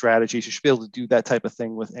understand your strategies. You should be able to do that type of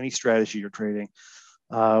thing with any strategy you're trading.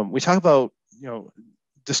 We talk about,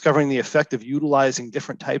 discovering the effect of utilizing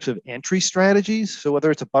different types of entry strategies. So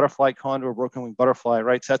whether it's a butterfly condor or broken wing butterfly,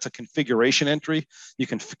 right? So that's a configuration entry. You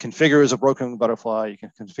can configure as a broken wing butterfly. You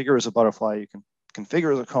can configure as a butterfly. You can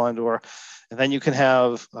configure the condor. And then you can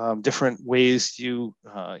have different ways you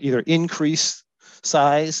either increase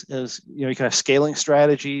size, as you know, you can have scaling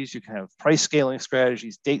strategies, you can have price scaling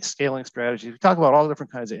strategies, date scaling strategies. We talk about all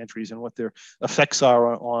different kinds of entries and what their effects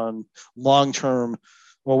are on long-term,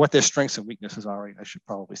 or what their strengths and weaknesses are, I should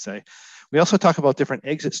probably say. We also talk about different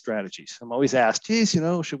exit strategies. I'm always asked, geez,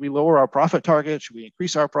 should we lower our profit target? Should we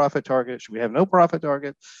increase our profit target? Should we have no profit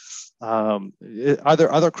target? Are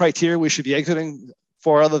there other criteria we should be exiting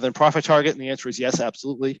for other than profit target? And the answer is yes,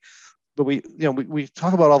 absolutely. But we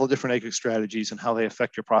talk about all the different exit strategies and how they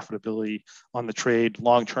affect your profitability on the trade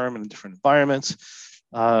long term in different environments.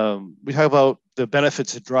 We talk about the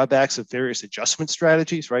benefits and drawbacks of various adjustment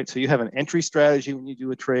strategies, right? So you have an entry strategy when you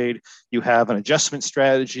do a trade, you have an adjustment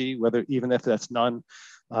strategy, even if that's none,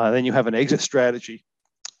 then you have an exit strategy.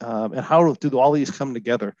 And how do all these come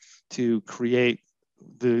together to create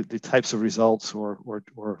the types of results or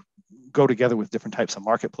go together with different types of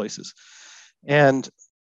marketplaces? And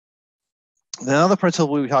another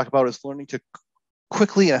principle we talk about is learning to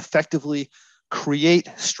quickly and effectively create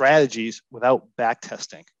strategies without back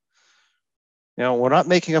testing. We're not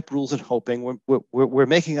making up rules and hoping. We're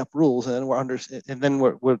making up rules, and then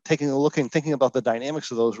we're taking a look and thinking about the dynamics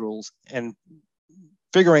of those rules and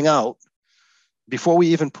figuring out, before we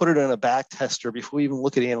even put it in a back tester, before we even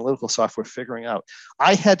look at the analytical software, figuring out.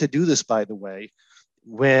 I had to do this, by the way,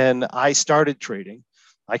 when I started trading.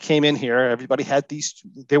 I came in here, everybody had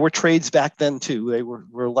there were trades back then too. They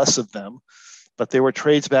were less of them, but there were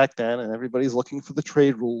trades back then, and everybody's looking for the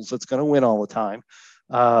trade rules that's going to win all the time.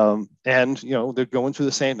 And they're going through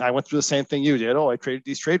the same. I went through the same thing you did. Oh, I traded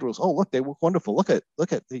these trade rules. Oh, look, they work wonderful. Look at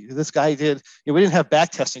this guy did. We didn't have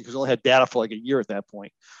back testing because we only had data for like a year at that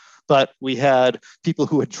point, but we had people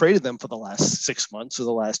who had traded them for the last 6 months or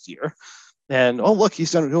the last year. And oh, look,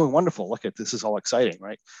 he's doing wonderful. Look at this, is all exciting,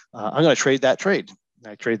 right? I'm going to trade that trade.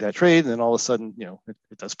 I trade that trade, and then all of a sudden,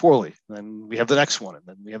 it does poorly. And then we have the next one, and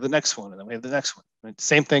then we have the next one, and then we have the next one. Right?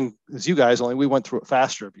 Same thing as you guys, only we went through it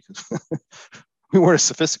faster because we weren't as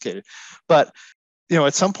sophisticated. But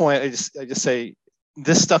at some point, I just say,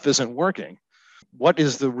 this stuff isn't working. What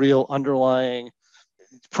is the real underlying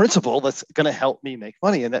principle that's going to help me make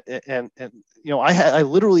money? And I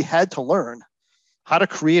literally had to learn how to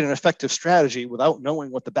create an effective strategy without knowing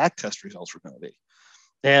what the back test results were going to be.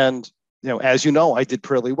 And as I did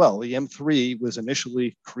fairly well. The M3 was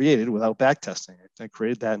initially created without backtesting. I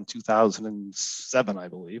created that in 2007, I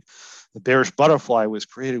believe. The Bearish Butterfly was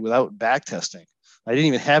created without backtesting. I didn't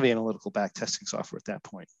even have analytical backtesting software at that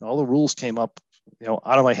point. All the rules came up,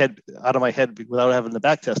 out of my head without having to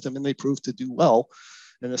backtest them, and they proved to do well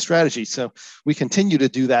in the strategy. So we continue to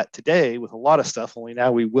do that today with a lot of stuff. Only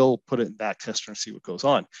now we will put it in backtester and see what goes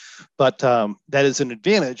on. But that is an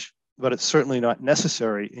advantage, but it's certainly not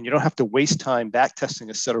necessary. And you don't have to waste time back testing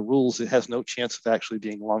a set of rules that has no chance of actually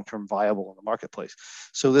being long-term viable in the marketplace.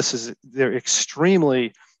 So they're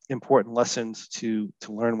extremely important lessons to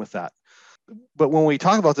learn with that. But when we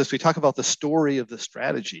talk about this, we talk about the story of the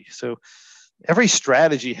strategy. So every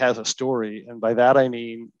strategy has a story. And by that, I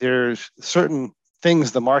mean, there's certain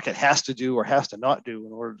things the market has to do or has to not do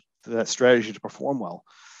in order for that strategy to perform well.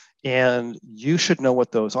 And you should know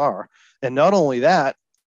what those are. And not only that,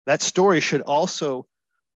 that story should also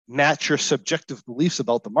match your subjective beliefs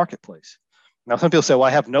about the marketplace. Now, some people say, well, I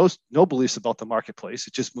have no beliefs about the marketplace.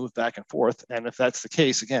 It just moves back and forth. And if that's the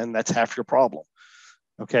case, again, that's half your problem.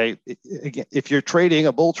 Okay. Again, if you're trading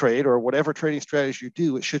a bull trade or whatever trading strategy you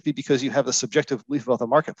do, it should be because you have a subjective belief about the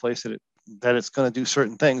marketplace that it's going to do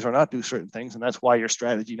certain things or not do certain things. And that's why your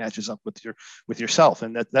strategy matches up with yourself.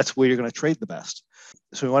 And that's where you're going to trade the best.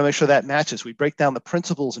 So we want to make sure that matches. We break down the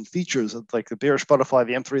principles and features of like the Bearish Butterfly,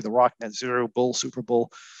 the M3, the Rock, Net Zero, Bull, Super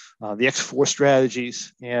Bull, the X4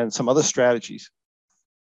 strategies, and some other strategies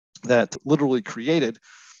that literally created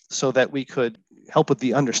so that we could help with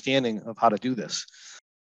the understanding of how to do this.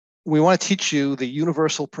 We want to teach you the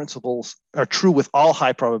universal principles are true with all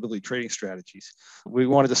high probability trading strategies. We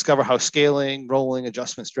want to discover how scaling, rolling,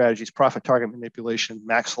 adjustment strategies, profit target manipulation,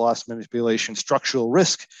 max loss manipulation, structural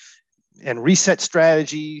risk, and reset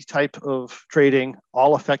strategy type of trading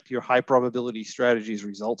all affect your high probability strategies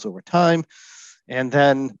results over time. And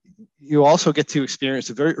then you also get to experience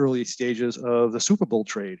the very early stages of the Super Bull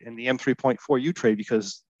trade and the M3.4U trade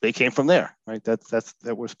because they came from there, right?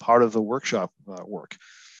 That was part of the workshop work.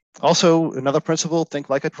 Also, another principle, think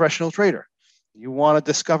like a professional trader. You want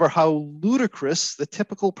to discover how ludicrous the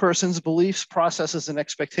typical person's beliefs, processes, and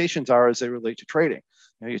expectations are as they relate to trading.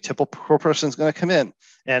 Your typical person is going to come in.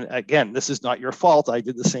 And again, this is not your fault. I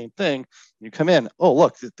did the same thing. You come in, oh,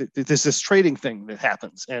 look, there's this trading thing that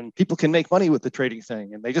happens and people can make money with the trading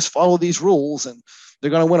thing and they just follow these rules and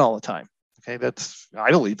they're going to win all the time. Okay,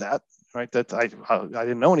 I believe that, right? I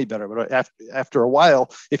didn't know any better, but after a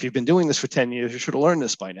while, if you've been doing this for 10 years, you should have learned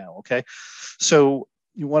this by now, okay? So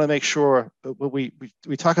you want to make sure, we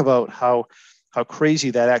talk about how crazy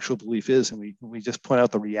that actual belief is. And we just point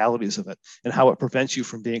out the realities of it and how it prevents you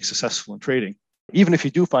from being successful in trading. Even if you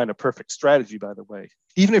do find a perfect strategy, by the way,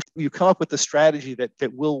 even if you come up with a strategy that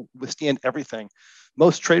will withstand everything,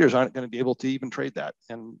 most traders aren't going to be able to even trade that.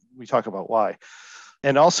 And we talk about why.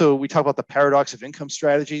 And also we talk about the paradox of income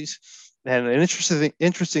strategies. And an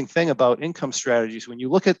interesting thing about income strategies, when you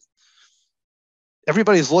look at,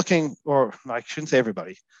 everybody's looking, or I shouldn't say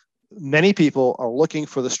everybody, many people are looking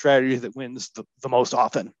for the strategy that wins the most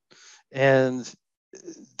often. And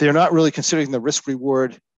they're not really considering the risk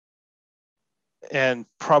reward and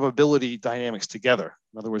probability dynamics together.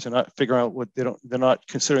 In other words, they're not figuring out they're not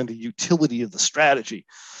considering the utility of the strategy.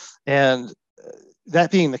 And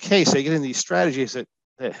that being the case, they get in these strategies that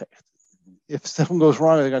if something goes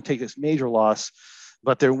wrong, they're going to take this major loss,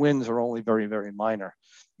 but their wins are only very, very minor.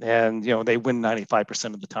 And, they win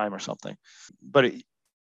 95% of the time or something. But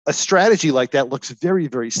a strategy like that looks very,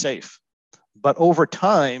 very safe. But over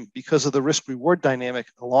time, because of the risk reward dynamic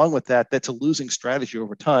along with that, that's a losing strategy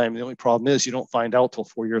over time. The only problem is you don't find out till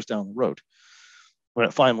 4 years down the road when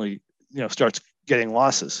it finally, starts getting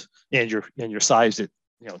losses and you're sized at,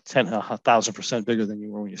 10,000% bigger than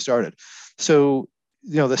you were when you started. So,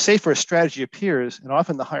 the safer a strategy appears, and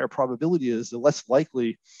often the higher probability is, the less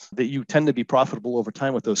likely that you tend to be profitable over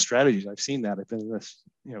time with those strategies. I've seen that. I've been in this,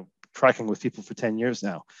 tracking with people for 10 years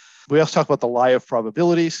now. We also talk about the lie of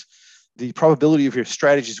probabilities. The probability of your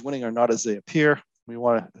strategies winning are not as they appear. We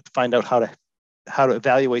want to find out how to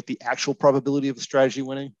evaluate the actual probability of the strategy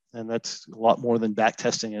winning. And that's a lot more than back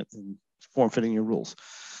testing it and form fitting your rules.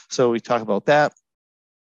 So we talk about that.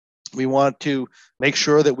 We want to make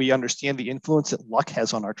sure that we understand the influence that luck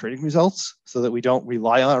has on our trading results so that we don't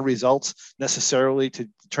rely on our results necessarily to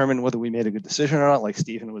determine whether we made a good decision or not. Like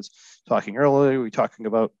Stephen was talking earlier, we were talking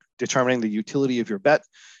about determining the utility of your bet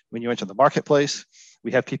when you enter the marketplace.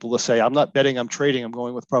 We have people that say, I'm not betting, I'm trading, I'm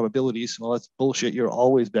going with probabilities. Well, that's bullshit. You're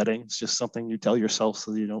always betting. It's just something you tell yourself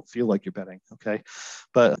so that you don't feel like you're betting, okay?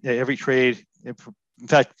 But every trade, in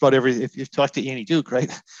fact, if you talk to Annie Duke,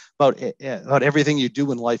 right, about everything you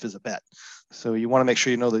do in life is a bet. So you want to make sure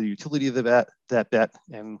you know the utility of that bet.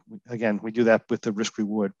 And again, we do that with the risk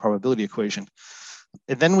reward probability equation.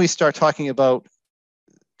 And then we start talking about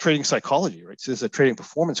trading psychology, right? So this is a trading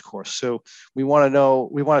performance course. So we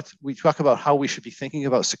talk about how we should be thinking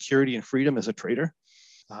about security and freedom as a trader,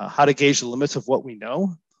 how to gauge the limits of what we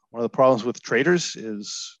know. One of the problems with traders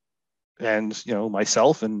is, and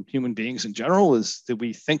myself and human beings in general, is that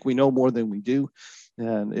we think we know more than we do.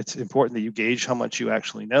 And it's important that you gauge how much you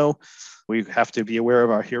actually know. We have to be aware of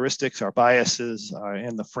our heuristics, our biases,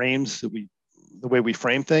 and the way we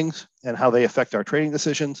frame things and how they affect our trading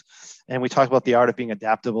decisions. And we talk about the art of being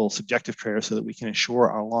adaptable, subjective traders so that we can ensure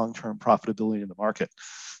our long-term profitability in the market.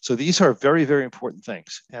 So these are very, very important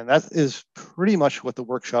things. And that is pretty much what the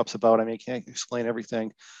workshop's about. I mean, I can't explain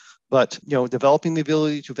everything, but developing the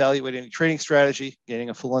ability to evaluate any trading strategy, getting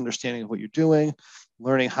a full understanding of what you're doing,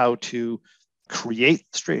 learning how to create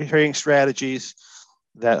trading strategies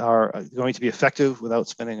that are going to be effective without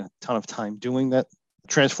spending a ton of time doing that,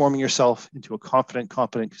 transforming yourself into a confident,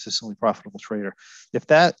 competent, consistently profitable trader. If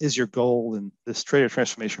that is your goal, then this trader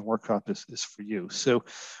transformation workshop is for you. So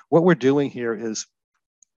what we're doing here is,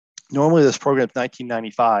 normally this program is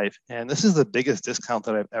 $19.95, and this is the biggest discount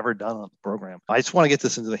that I've ever done on the program. I just want to get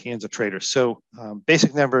this into the hands of traders. So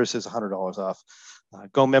basic members is $100 off.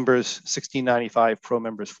 Go members, $16.95, pro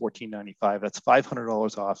members, $14.95. That's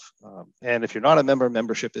 $500 off. And if you're not a member,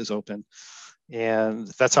 membership is open. And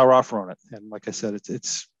that's our offer on it. And like I said,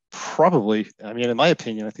 it's probably, I mean, in my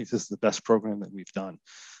opinion, I think this is the best program that we've done.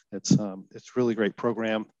 It's really great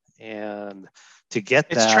program. And to get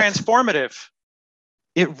it's transformative.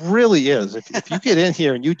 It really is. If you get in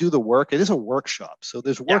here and you do the work, it is a workshop. So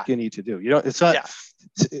there's work you need to do. It's not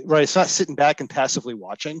right. It's not sitting back and passively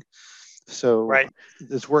watching. So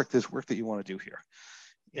there's work that you want to do here.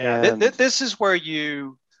 Yeah. This is where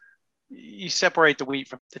you separate the wheat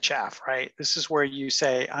from the chaff, right? This is where you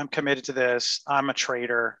say, I'm committed to this. I'm a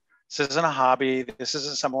trader. This isn't a hobby. This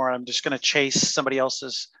isn't somewhere I'm just going to chase somebody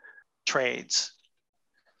else's trades.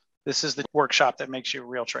 This is the workshop that makes you a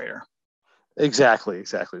real trader. Exactly.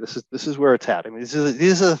 This is where it's at. I mean,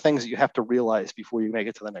 these are the things that you have to realize before you make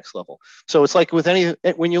it to the next level. So it's like with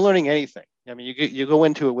when you're learning anything. I mean, you go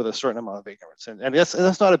into it with a certain amount of ignorance, and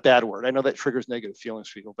that's not a bad word. I know that triggers negative feelings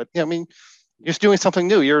for people, but I mean, you're just doing something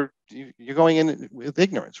new. You're going in with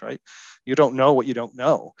ignorance, right? You don't know what you don't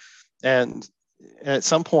know, and at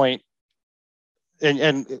some point,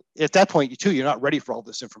 and at that point, you're not ready for all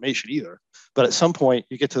this information either. But at some point,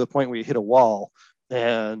 you get to the point where you hit a wall,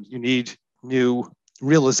 and you need new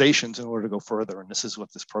realizations in order to go further. And this is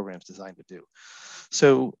what this program is designed to do.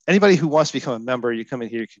 So anybody who wants to become a member, you come in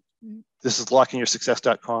here. This is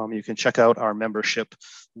lockingyoursuccess.com. You can check out our membership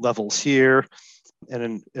levels here. And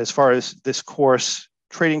then as far as this course,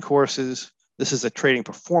 trading courses, this is a trading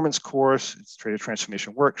performance course. It's Trader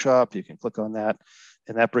Transformation Workshop. You can click on that,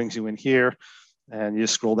 and that brings you in here. And you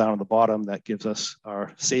just scroll down to the bottom. That gives us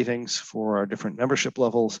our savings for our different membership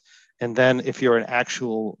levels. And then if you're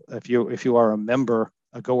if you are a member,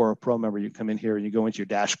 a Go or a Pro member, you come in here and you go into your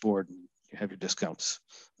dashboard and you have your discounts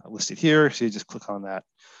listed here. So you just click on that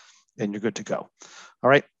and you're good to go. All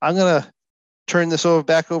right, I'm gonna turn this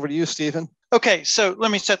back over to you, Stephen. Okay, so let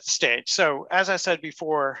me set the stage. So as I said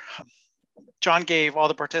before, John gave all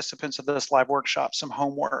the participants of this live workshop some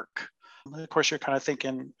homework. Of course, you're kind of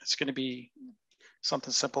thinking it's going to be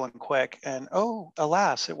something simple and quick. And oh,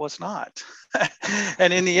 alas, it was not.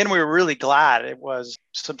 And in the end, we were really glad it was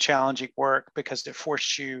some challenging work because it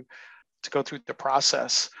forced you to go through the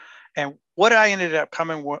process. And what I ended up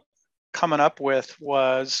coming up with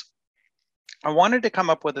was I wanted to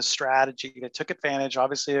come up with a strategy that took advantage,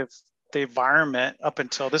 obviously, of the environment up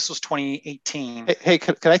until this was 2018. Hey,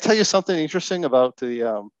 can I tell you something interesting about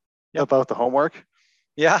the about the homework?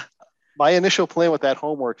 Yeah. My initial plan with that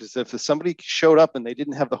homework is if somebody showed up and they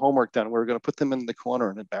didn't have the homework done, we were going to put them in the corner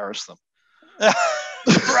and embarrass them.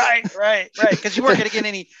 Right. Because you weren't going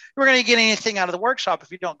to get anything out of the workshop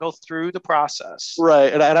if you don't go through the process.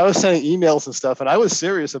 Right. And I was sending emails and stuff, and I was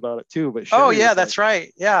serious about it too. But Sherry that's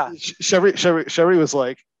right. Yeah. Sherry was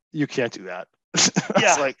like, "You can't do that."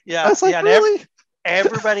 I was like, really?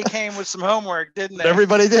 Everybody came with some homework, didn't they?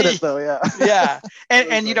 Everybody did it though, yeah. Yeah.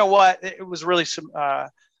 And you know what? It was really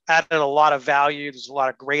added a lot of value. There's a lot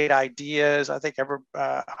of great ideas. I think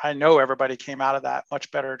I know everybody came out of that much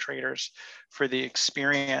better traders for the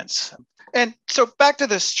experience. And so back to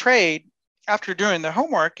this trade, after doing the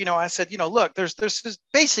homework, I said, look, there's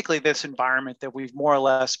basically this environment that we've more or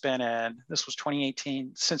less been in. This was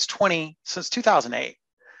 2018, since 2008.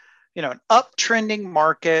 An uptrending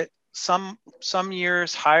market, some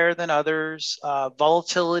years higher than others,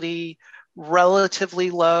 volatility relatively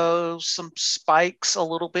low, some spikes a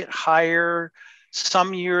little bit higher,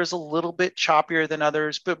 some years a little bit choppier than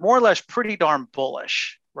others, but more or less pretty darn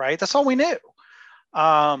bullish, right? That's all we knew.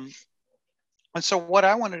 And so what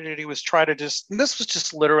I wanted to do was try to this was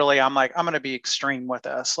just literally, I'm like, I'm going to be extreme with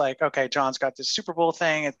this. Like, okay, John's got this Super Bowl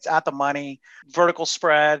thing. It's at the money, vertical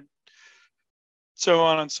spread, so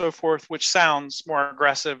on and so forth, which sounds more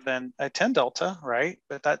aggressive than a 10 delta, right?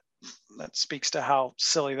 But that speaks to how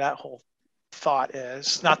silly that whole thought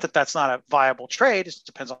is. Not that that's not a viable trade. It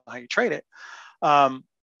depends on how you trade it. And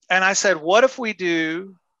I said, what if we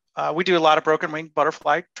do a lot of broken wing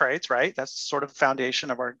butterfly trades, right? That's sort of the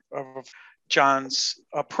foundation of John's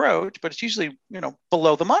approach, but it's usually,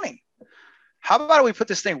 below the money. How about we put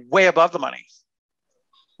this thing way above the money?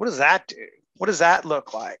 What does that do? What does that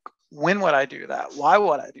look like? When would I do that? Why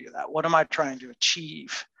would I do that? What am I trying to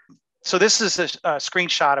achieve? So this is a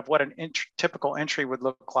screenshot of what an typical entry would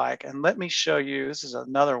look like. And let me show you, this is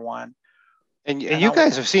another one. And you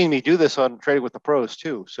guys have seen me do this on Trading with the Pros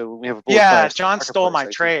too. So we have a John stole my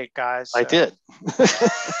trade, guys. So. I did.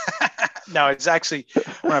 No, it's actually,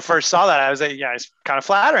 when I first saw that, I was like, yeah, it's kind of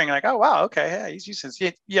flattering. Like, oh, wow, okay, yeah, he's using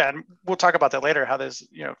this. Yeah, and we'll talk about that later, how this,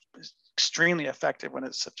 is extremely effective when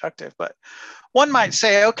it's subjective. But one might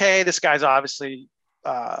say, okay, this guy's obviously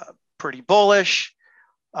pretty bullish.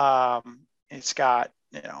 It's got,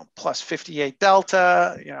 plus 58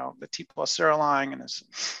 delta, the T plus 0 line, and is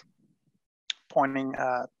pointing,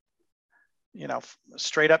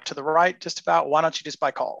 straight up to the right, just about. Why don't you just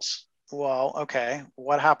buy calls? Well, okay,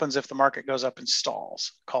 what happens if the market goes up and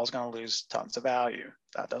stalls? Call's going to lose tons of value.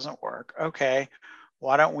 That doesn't work. Okay,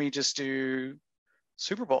 why don't we just do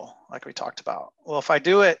Super Bowl like we talked about? Well, if I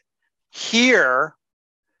do it here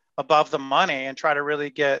above the money and try to really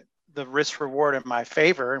get the risk reward in my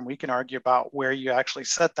favor, and we can argue about where you actually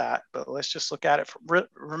set that, but let's just look at it.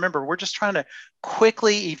 Remember, we're just trying to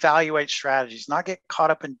quickly evaluate strategies, not get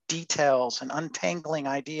caught up in details and untangling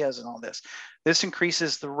ideas and all this. This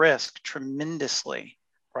increases the risk tremendously,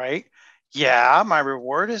 right? Yeah, my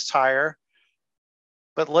reward is higher,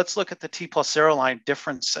 But let's look at the T+0 line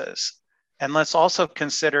differences. And let's also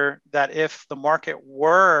consider that if the market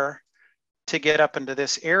were to get up into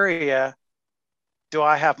this area, do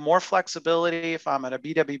I have more flexibility if I'm in a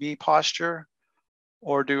BWB posture,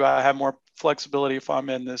 or do I have more flexibility if I'm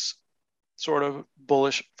in this sort of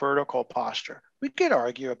bullish vertical posture? We could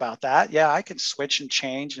argue about that. Yeah, I can switch and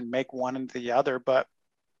change and make one into the other, but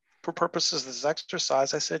for purposes of this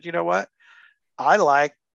exercise, I said, you know what? I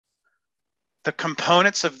like the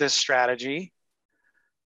components of this strategy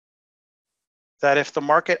that if the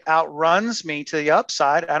market outruns me to the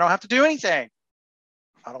upside, I don't have to do anything.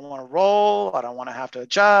 I don't want to roll. I don't want to have to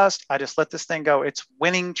adjust. I just let this thing go. It's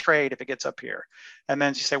winning trade if it gets up here. And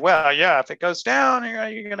then you say, well, yeah, if it goes down,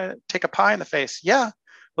 you're going to take a pie in the face. Yeah.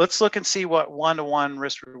 Let's look and see what one-to-one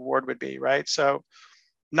risk reward would be, right? So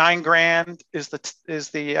 $9,000 is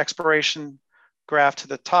the expiration graph to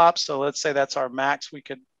the top. So let's say that's our max we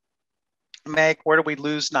could make. Where do we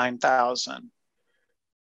lose 9,000?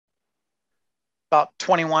 About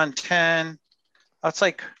 2110. That's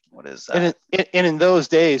like, what is that? And in those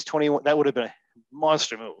days, 21, that would have been a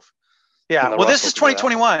monster move. Yeah. Well, this is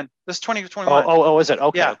 2021. This is 2021. Oh, is it?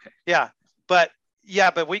 Okay. Yeah. Okay. Yeah.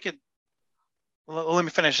 But we could, let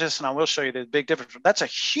me finish this and I will show you the big difference. That's a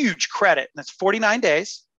huge credit. That's 49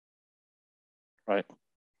 days. Right.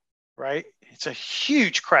 It's a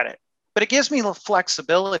huge credit, but it gives me a little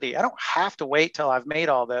flexibility. I don't have to wait till I've made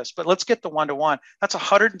all this, but let's get the one-to-one. That's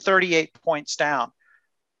 138 points down.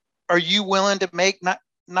 Are you willing to make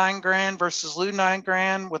 $9,000 versus lose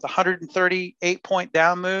 $9,000 with a 138 point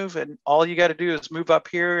down move? And all you got to do is move up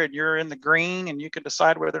here and you're in the green and you can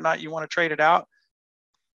decide whether or not you want to trade it out.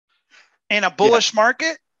 In a bullish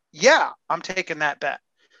market, yeah, I'm taking that bet.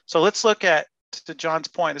 So let's look at, to John's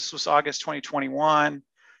point, this was August 2021.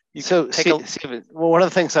 One of the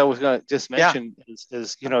things I was going to just mention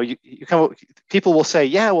is you come, people will say,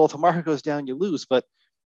 yeah, well, if the market goes down, you lose, but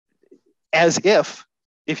as if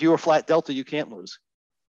you were flat delta, you can't lose.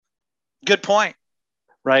 Good point.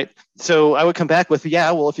 Right. So I would come back with,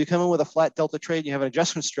 yeah, well, if you come in with a flat delta trade and you have an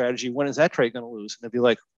adjustment strategy, when is that trade going to lose? And they'd be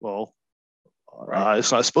like, well,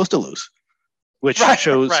 it's not supposed to lose, which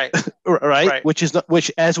shows, right?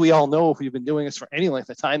 Which, as we all know, if we've been doing this for any length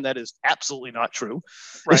of time, that is absolutely not true.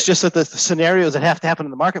 Right. It's just that the scenarios that have to happen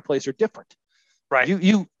in the marketplace are different. Right.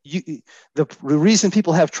 The reason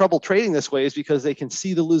people have trouble trading this way is because they can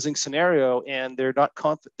see the losing scenario and they're not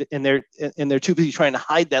confident, and they're too busy trying to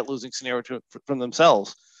hide that losing scenario from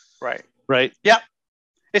themselves. Right. Right. Yeah.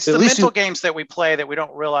 It's the mental games that we play that we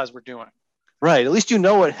don't realize we're doing. Right. At least you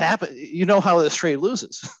know what happened. You know how this trade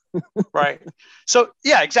loses. Right. So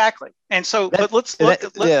yeah, exactly. And so, but let's go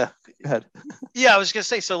ahead. Yeah, I was going to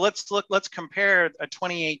say. So let's compare a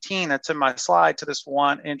 2018 that's in my slide to this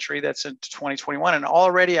one entry that's in 2021, and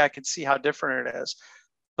already I can see how different it is.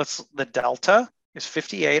 The delta is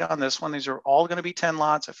 58 on this one. These are all going to be 10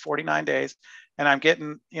 lots at 49 days, and I'm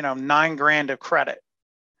getting $9,000 of credit.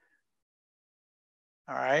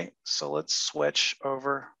 All right. So let's switch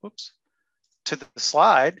over. Whoops. To the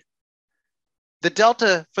slide, the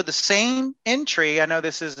delta for the same entry, I know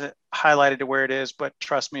this isn't highlighted to where it is, but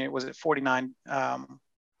trust me, it was at 49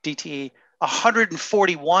 DTE,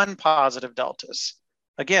 141 positive deltas.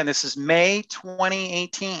 Again, this is May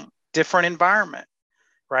 2018, different environment,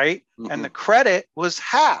 right? Mm-hmm. And the credit was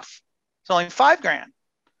half. It's only $5,000.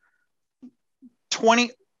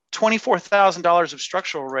 $24,000 of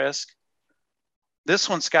structural risk. This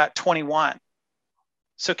one's got 21.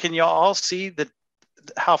 So can you all see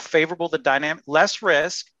how favorable the dynamic, less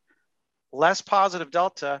risk, less positive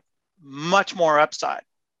delta, much more upside.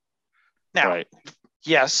 Now,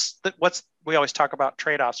 yes, we always talk about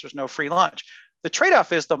trade-offs. There's no free lunch. The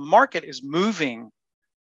trade-off is the market is moving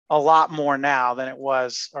a lot more now than it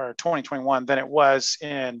was, or 2021, than it was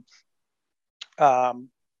in, from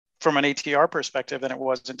an ATR perspective, than it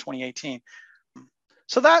was in 2018.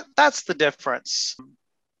 So that's the difference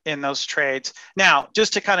in those trades. Now,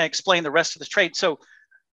 just to kind of explain the rest of the trade. So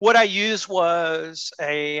what I used was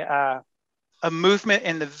a movement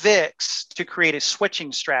in the VIX to create a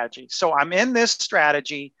switching strategy. So I'm in this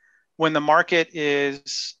strategy when the market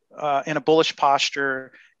is in a bullish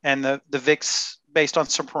posture, and the VIX, based on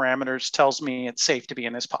some parameters, tells me it's safe to be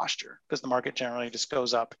in this posture, because the market generally just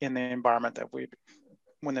goes up in the environment that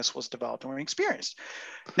when this was developed and we experienced.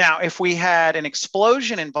 Now, if we had an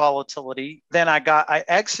explosion in volatility, then I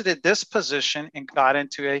exited this position and got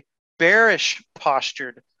into a bearish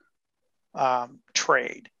postured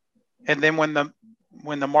trade. And then when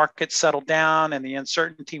the market settled down and the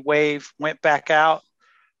uncertainty wave went back out,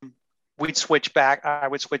 I would switch back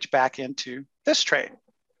into this trade.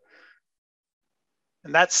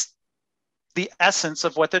 And that's the essence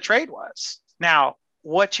of what the trade was. Now,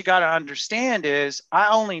 what you got to understand is I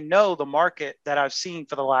only know the market that I've seen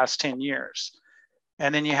for the last 10 years.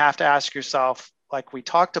 And then you have to ask yourself, like we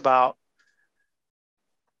talked about,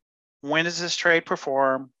 when does this trade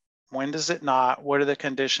perform? When does it not? What are the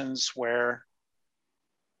conditions where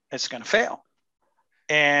it's going to fail?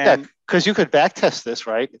 And because you could back test this,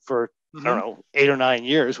 right? For, I don't know, 8 or 9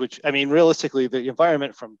 years, which, I mean, realistically, the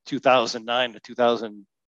environment from 2009 to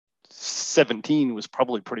 2017 was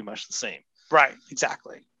probably pretty much the same. Right,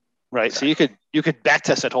 exactly. Right. Exactly. So you could back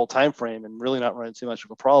test that whole time frame and really not run into much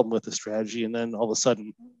of a problem with the strategy. And then all of a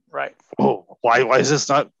sudden, right. Oh, why is this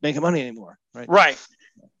not making money anymore? Right. Right.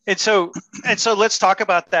 And so let's talk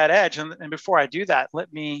about that edge. And before I do that,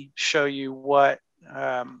 let me show you what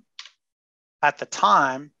at the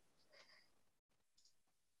time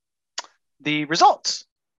the results.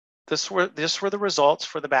 This were the results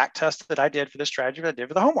for the back test that I did for the strategy that I did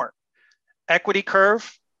for the homework. Equity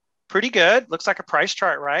curve, pretty good. Looks like a price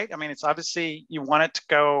chart, right? I mean, it's obviously you want it to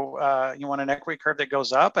go, you want an equity curve that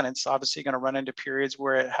goes up, and it's obviously going to run into periods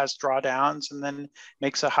where it has drawdowns and then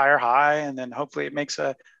makes a higher high, and then hopefully it makes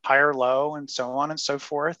a higher low, and so on and so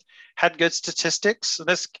forth. Had good statistics. So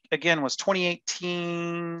this, again, was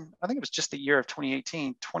 2018. I think it was just the year of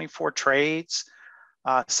 2018, 24 trades,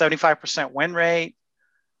 75% win rate,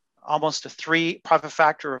 almost a 3 profit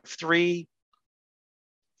factor of 3.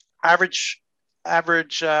 Average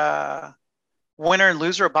winner and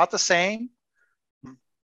loser about the same.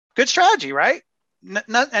 Good strategy, right?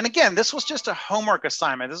 And again, this was just a homework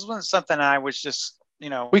assignment. This wasn't something I was just,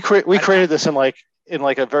 we created this in like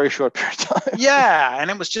a very short period of time. Yeah,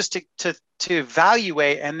 and it was just to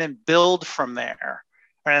evaluate and then build from there.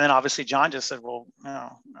 And then obviously John just said, well,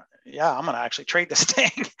 yeah, I'm going to actually trade this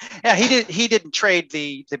thing. Yeah, he didn't trade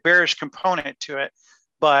the bearish component to it,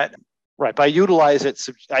 but right. But I utilize it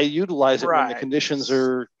right. When the conditions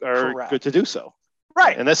are good to do so.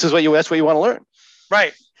 Right. And that's what you want to learn.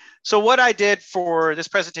 Right. So what I did for this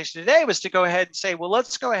presentation today was to go ahead and say, well,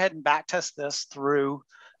 let's go ahead and backtest this through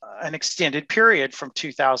an extended period from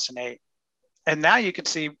 2008. And now you can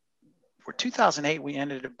see for 2008, we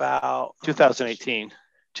ended about 2018,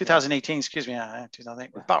 excuse me,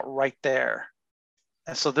 2008, about right there.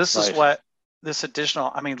 And so this is what this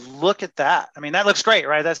additional, I mean, look at that. I mean, that looks great,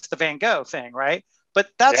 right? That's the Van Gogh thing, right? But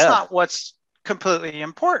that's not what's completely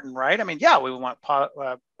important, right? I mean, yeah, we want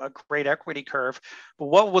a great equity curve, but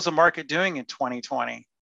what was the market doing in 2020,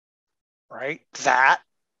 right? That,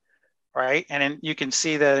 right? And then you can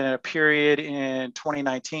see that in a period in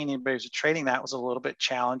 2019, anybody who's trading that was a little bit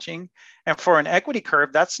challenging. And for an equity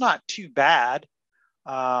curve, that's not too bad.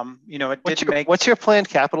 What's your planned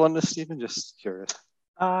capital on this, Stephen? Just curious.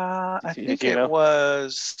 I think it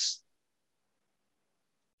was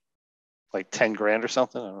like 10 grand or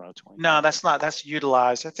something. I don't know. 20. No, that's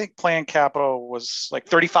utilized. I think planned capital was like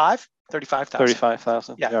 35,000.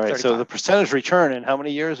 35,000. Yeah. All right. 35. So the percentage return in how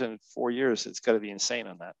many years? In 4 years, it's got to be insane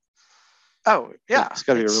on that. Oh yeah, it's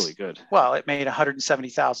got to be really good. Well, it made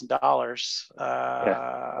 $170,000.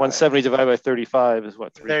 170 divided by 35 is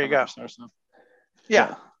what? There you go. Or so.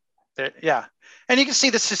 Yeah. Yeah. And you can see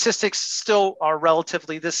the statistics still are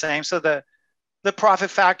relatively the same. So the profit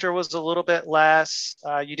factor was a little bit less.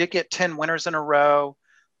 You did get 10 winners in a row.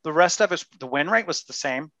 The rest of it, the win rate was the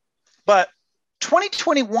same. But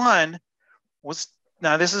 2021 was,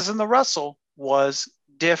 now this is in the Russell, was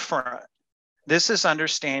different. This is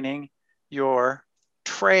understanding your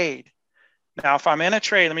trade. Now, if I'm in a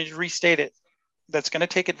trade, let me just restate it. That's going to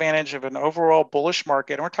take advantage of an overall bullish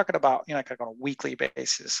market. And we're talking about, like on a weekly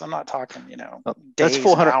basis. I'm not talking, days, that's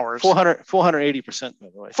 400, hours. 480%, by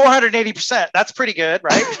the way. 480%. That's pretty good,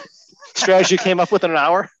 right? Strategy came up with in an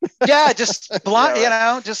hour. Yeah, just blunt,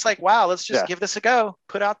 just like, wow, let's just give this a go.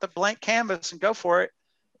 Put out the blank canvas and go for it.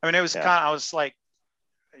 I mean, it was I was like,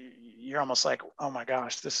 you're almost like, oh my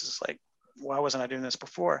gosh, this is like, why wasn't I doing this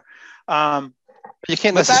before? You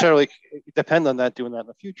can't necessarily depend on doing that in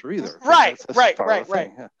the future either. Right.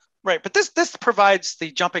 Yeah. Right. But this provides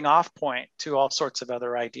the jumping off point to all sorts of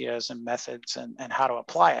other ideas and methods and how to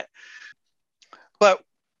apply it. But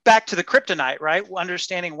back to the kryptonite, right?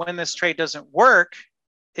 Understanding when this trade doesn't work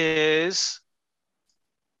is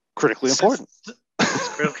critically important.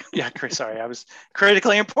 Sorry, I was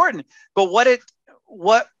critically important. But what it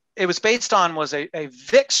was based on was a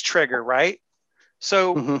VIX trigger, right?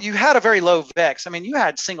 So you had a very low VIX. I mean, you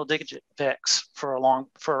had single digit VIX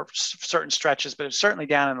for certain stretches, but it's certainly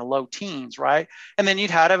down in the low teens, right? And then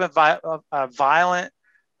you'd had a violent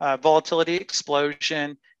volatility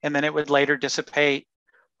explosion, and then it would later dissipate.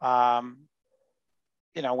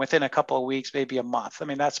 within a couple of weeks, maybe a month. I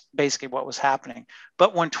mean, that's basically what was happening.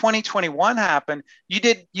 But when 2021 happened,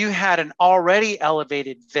 you had an already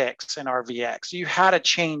elevated VIX and RVX. You had a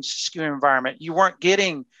changed skew environment. You weren't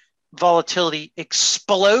getting volatility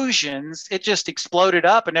explosions. It just exploded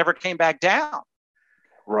up and never came back down.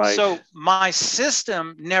 Right. So my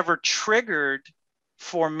system never triggered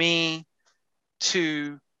for me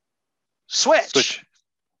to switch.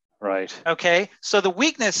 Right. Okay. So the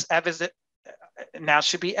weakness now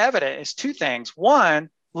should be evident is two things. One,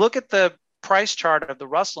 look at the price chart of the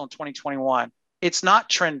Russell in 2021. It's not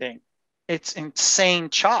trending. It's insane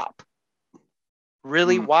chop,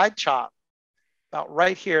 really wide chop. About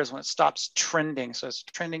right here is when it stops trending. So it's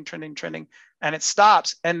trending, and it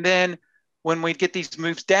stops. And then when we get these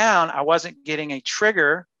moves down, I wasn't getting a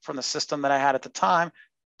trigger from the system that I had at the time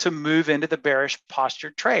to move into the bearish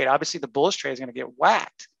posture trade. Obviously, the bullish trade is going to get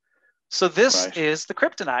whacked. So this is the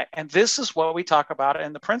kryptonite. And this is what we talk about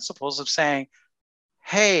in the principles of saying,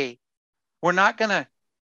 hey, we're not going to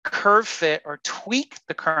curve fit or tweak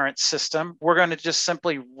the current system. We're going to just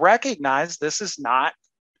simply recognize this is not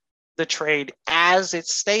the trade as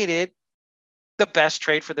it's stated, the best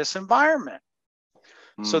trade for this environment.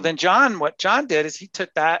 So then what John did is he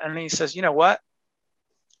took that and he says, you know what?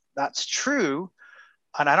 That's true.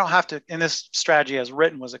 And I don't have to, in this strategy as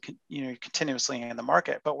written was continuously in the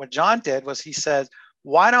market. But what John did was he said,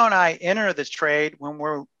 why don't I enter the trade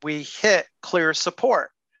when we hit clear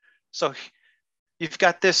support? So you've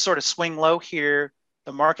got this sort of swing low here.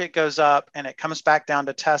 The market goes up and it comes back down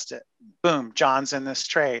to test it. Boom, John's in this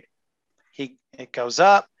trade. It goes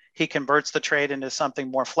up. He converts the trade into something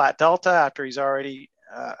more flat delta after he's already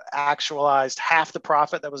actualized half the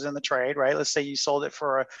profit that was in the trade, right? Let's say you sold it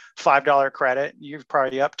for a $5 credit. You're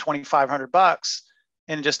probably up $2,500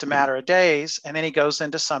 in just a matter of days. And then he goes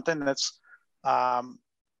into something that's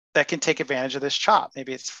that can take advantage of this chop.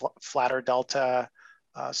 Maybe it's flatter delta,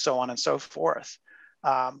 so on and so forth.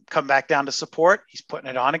 Come back down to support. He's putting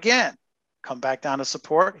it on again. Come back down to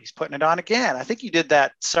support. He's putting it on again. I think you did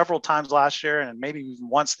that several times last year and maybe even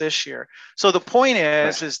once this year. So the point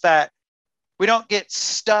is that we don't get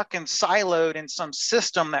stuck and siloed in some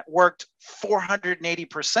system that worked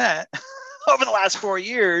 480% over the last 4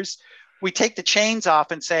 years. We take the chains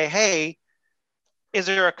off and say, hey, is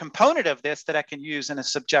there a component of this that I can use in a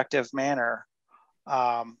subjective manner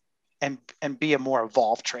and be a more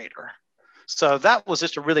evolved trader? So that was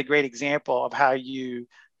just a really great example of how you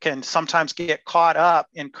can sometimes get caught up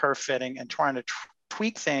in curve fitting and trying to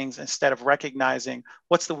tweak things instead of recognizing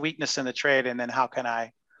what's the weakness in the trade and then how can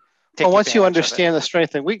I take once you understand the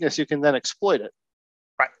strength and weakness, you can then exploit it.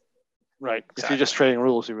 Right. Exactly. If you're just trading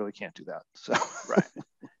rules, you really can't do that. So right.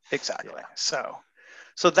 Exactly. Yeah.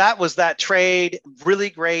 So that was that trade. Really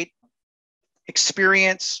great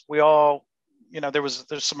experience. We all, there's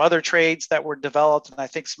some other trades that were developed and I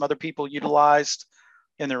think some other people utilized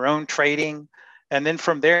in their own trading. And then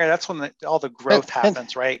from there, that's when all the growth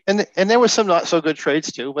happens, right? And there were some not so good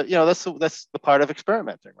trades too, but that's the part of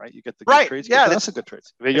experimenting, right? You get the good trades, that's a good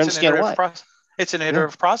trades. You understand why. It's an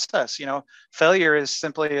iterative process. Failure is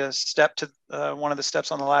simply a step to one of the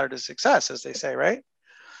steps on the ladder to success, as they say, right?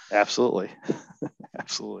 Absolutely,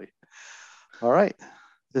 absolutely. All right,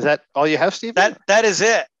 is that all you have, Steve? That is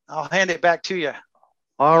it. I'll hand it back to you.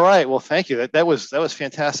 All right. Well, thank you. That was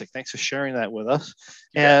fantastic. Thanks for sharing that with us.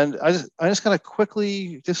 Yeah. And I'm just going to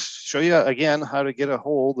quickly just show you again how to get a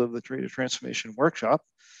hold of the Trader Transformation Workshop,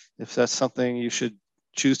 if that's something you should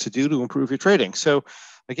choose to do to improve your trading. So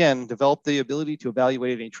again, develop the ability to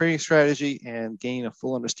evaluate any trading strategy and gain a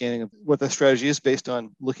full understanding of what the strategy is based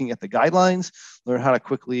on looking at the guidelines, learn how to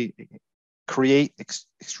quickly create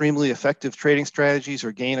extremely effective trading strategies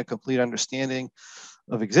or gain a complete understanding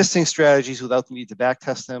of existing strategies without the need to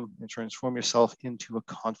backtest them, and transform yourself into a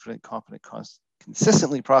confident, competent,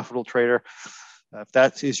 consistently profitable trader. If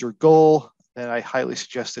that is your goal, then I highly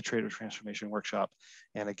suggest the Trader Transformation Workshop.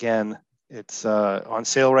 And again, it's on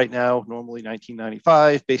sale right now, normally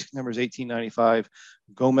 $19.95, basic number is $18.95,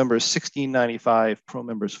 Go members $16.95, Pro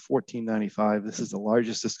members $14.95. This is the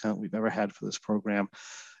largest discount we've ever had for this program.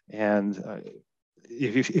 And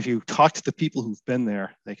if you talk to the people who've been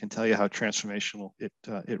there, they can tell you how transformational it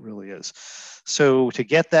really is. So to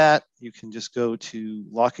get that, you can just go to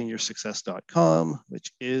lockingyoursuccess.com,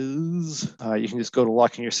 which is, you can just go to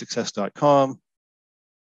lockingyoursuccess.com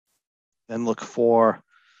and look for,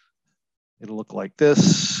 it'll look like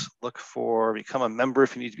this. Look for become a member.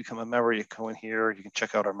 If you need to become a member, you go in here, you can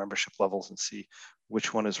check out our membership levels and see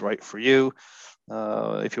which one is right for you.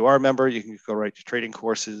 If you are a member, you can go right to trading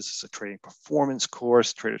courses. It's a trading performance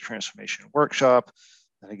course, Trader Transformation Workshop.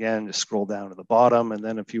 And again, just scroll down to the bottom. And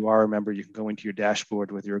then if you are a member, you can go into your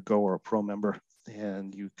dashboard with your Go or a Pro member,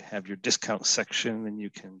 and you have your discount section, and you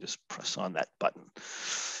can just press on that button.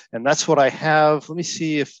 And that's what I have. Let me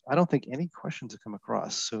see if, I don't think any questions have come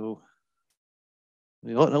across. So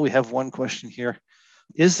we don't know, we have one question here.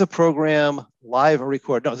 Is the program live or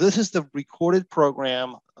recorded? No, this is the recorded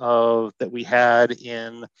program that we had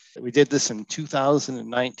we did this in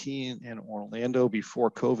 2019 in Orlando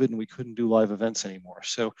before COVID, and we couldn't do live events anymore.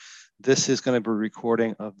 So this is going to be a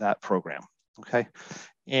recording of that program, okay?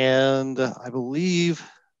 And I believe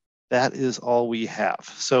that is all we have.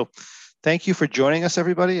 So thank you for joining us,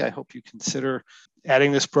 everybody. I hope you consider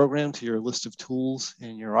adding this program to your list of tools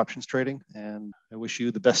in your options trading, and I wish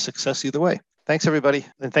you the best success either way. Thanks, everybody.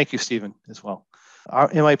 And thank you, Stephen, as well.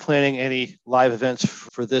 Am I planning any live events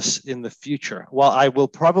for this in the future? Well, I will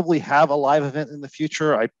probably have a live event in the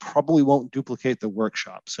future. I probably won't duplicate the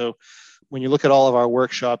workshop. So when you look at all of our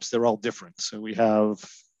workshops, they're all different. So we have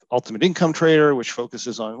Ultimate Income Trader, which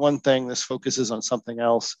focuses on one thing. This focuses on something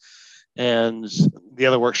else. And the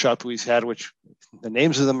other workshop we've had, which the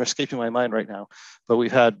names of them are escaping my mind right now, but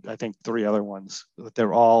we've had, I think, 3 other ones.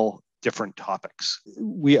 They're all different topics.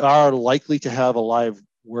 We are likely to have a live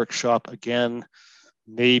workshop again,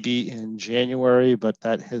 maybe in January, but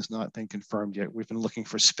that has not been confirmed yet. We've been looking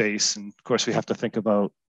for space. And of course, we have to think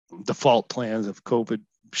about default plans if COVID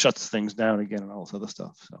shuts things down again and all this other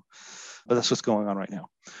stuff. So, but that's what's going on right now.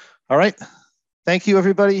 All right. Thank you,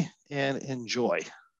 everybody, and enjoy.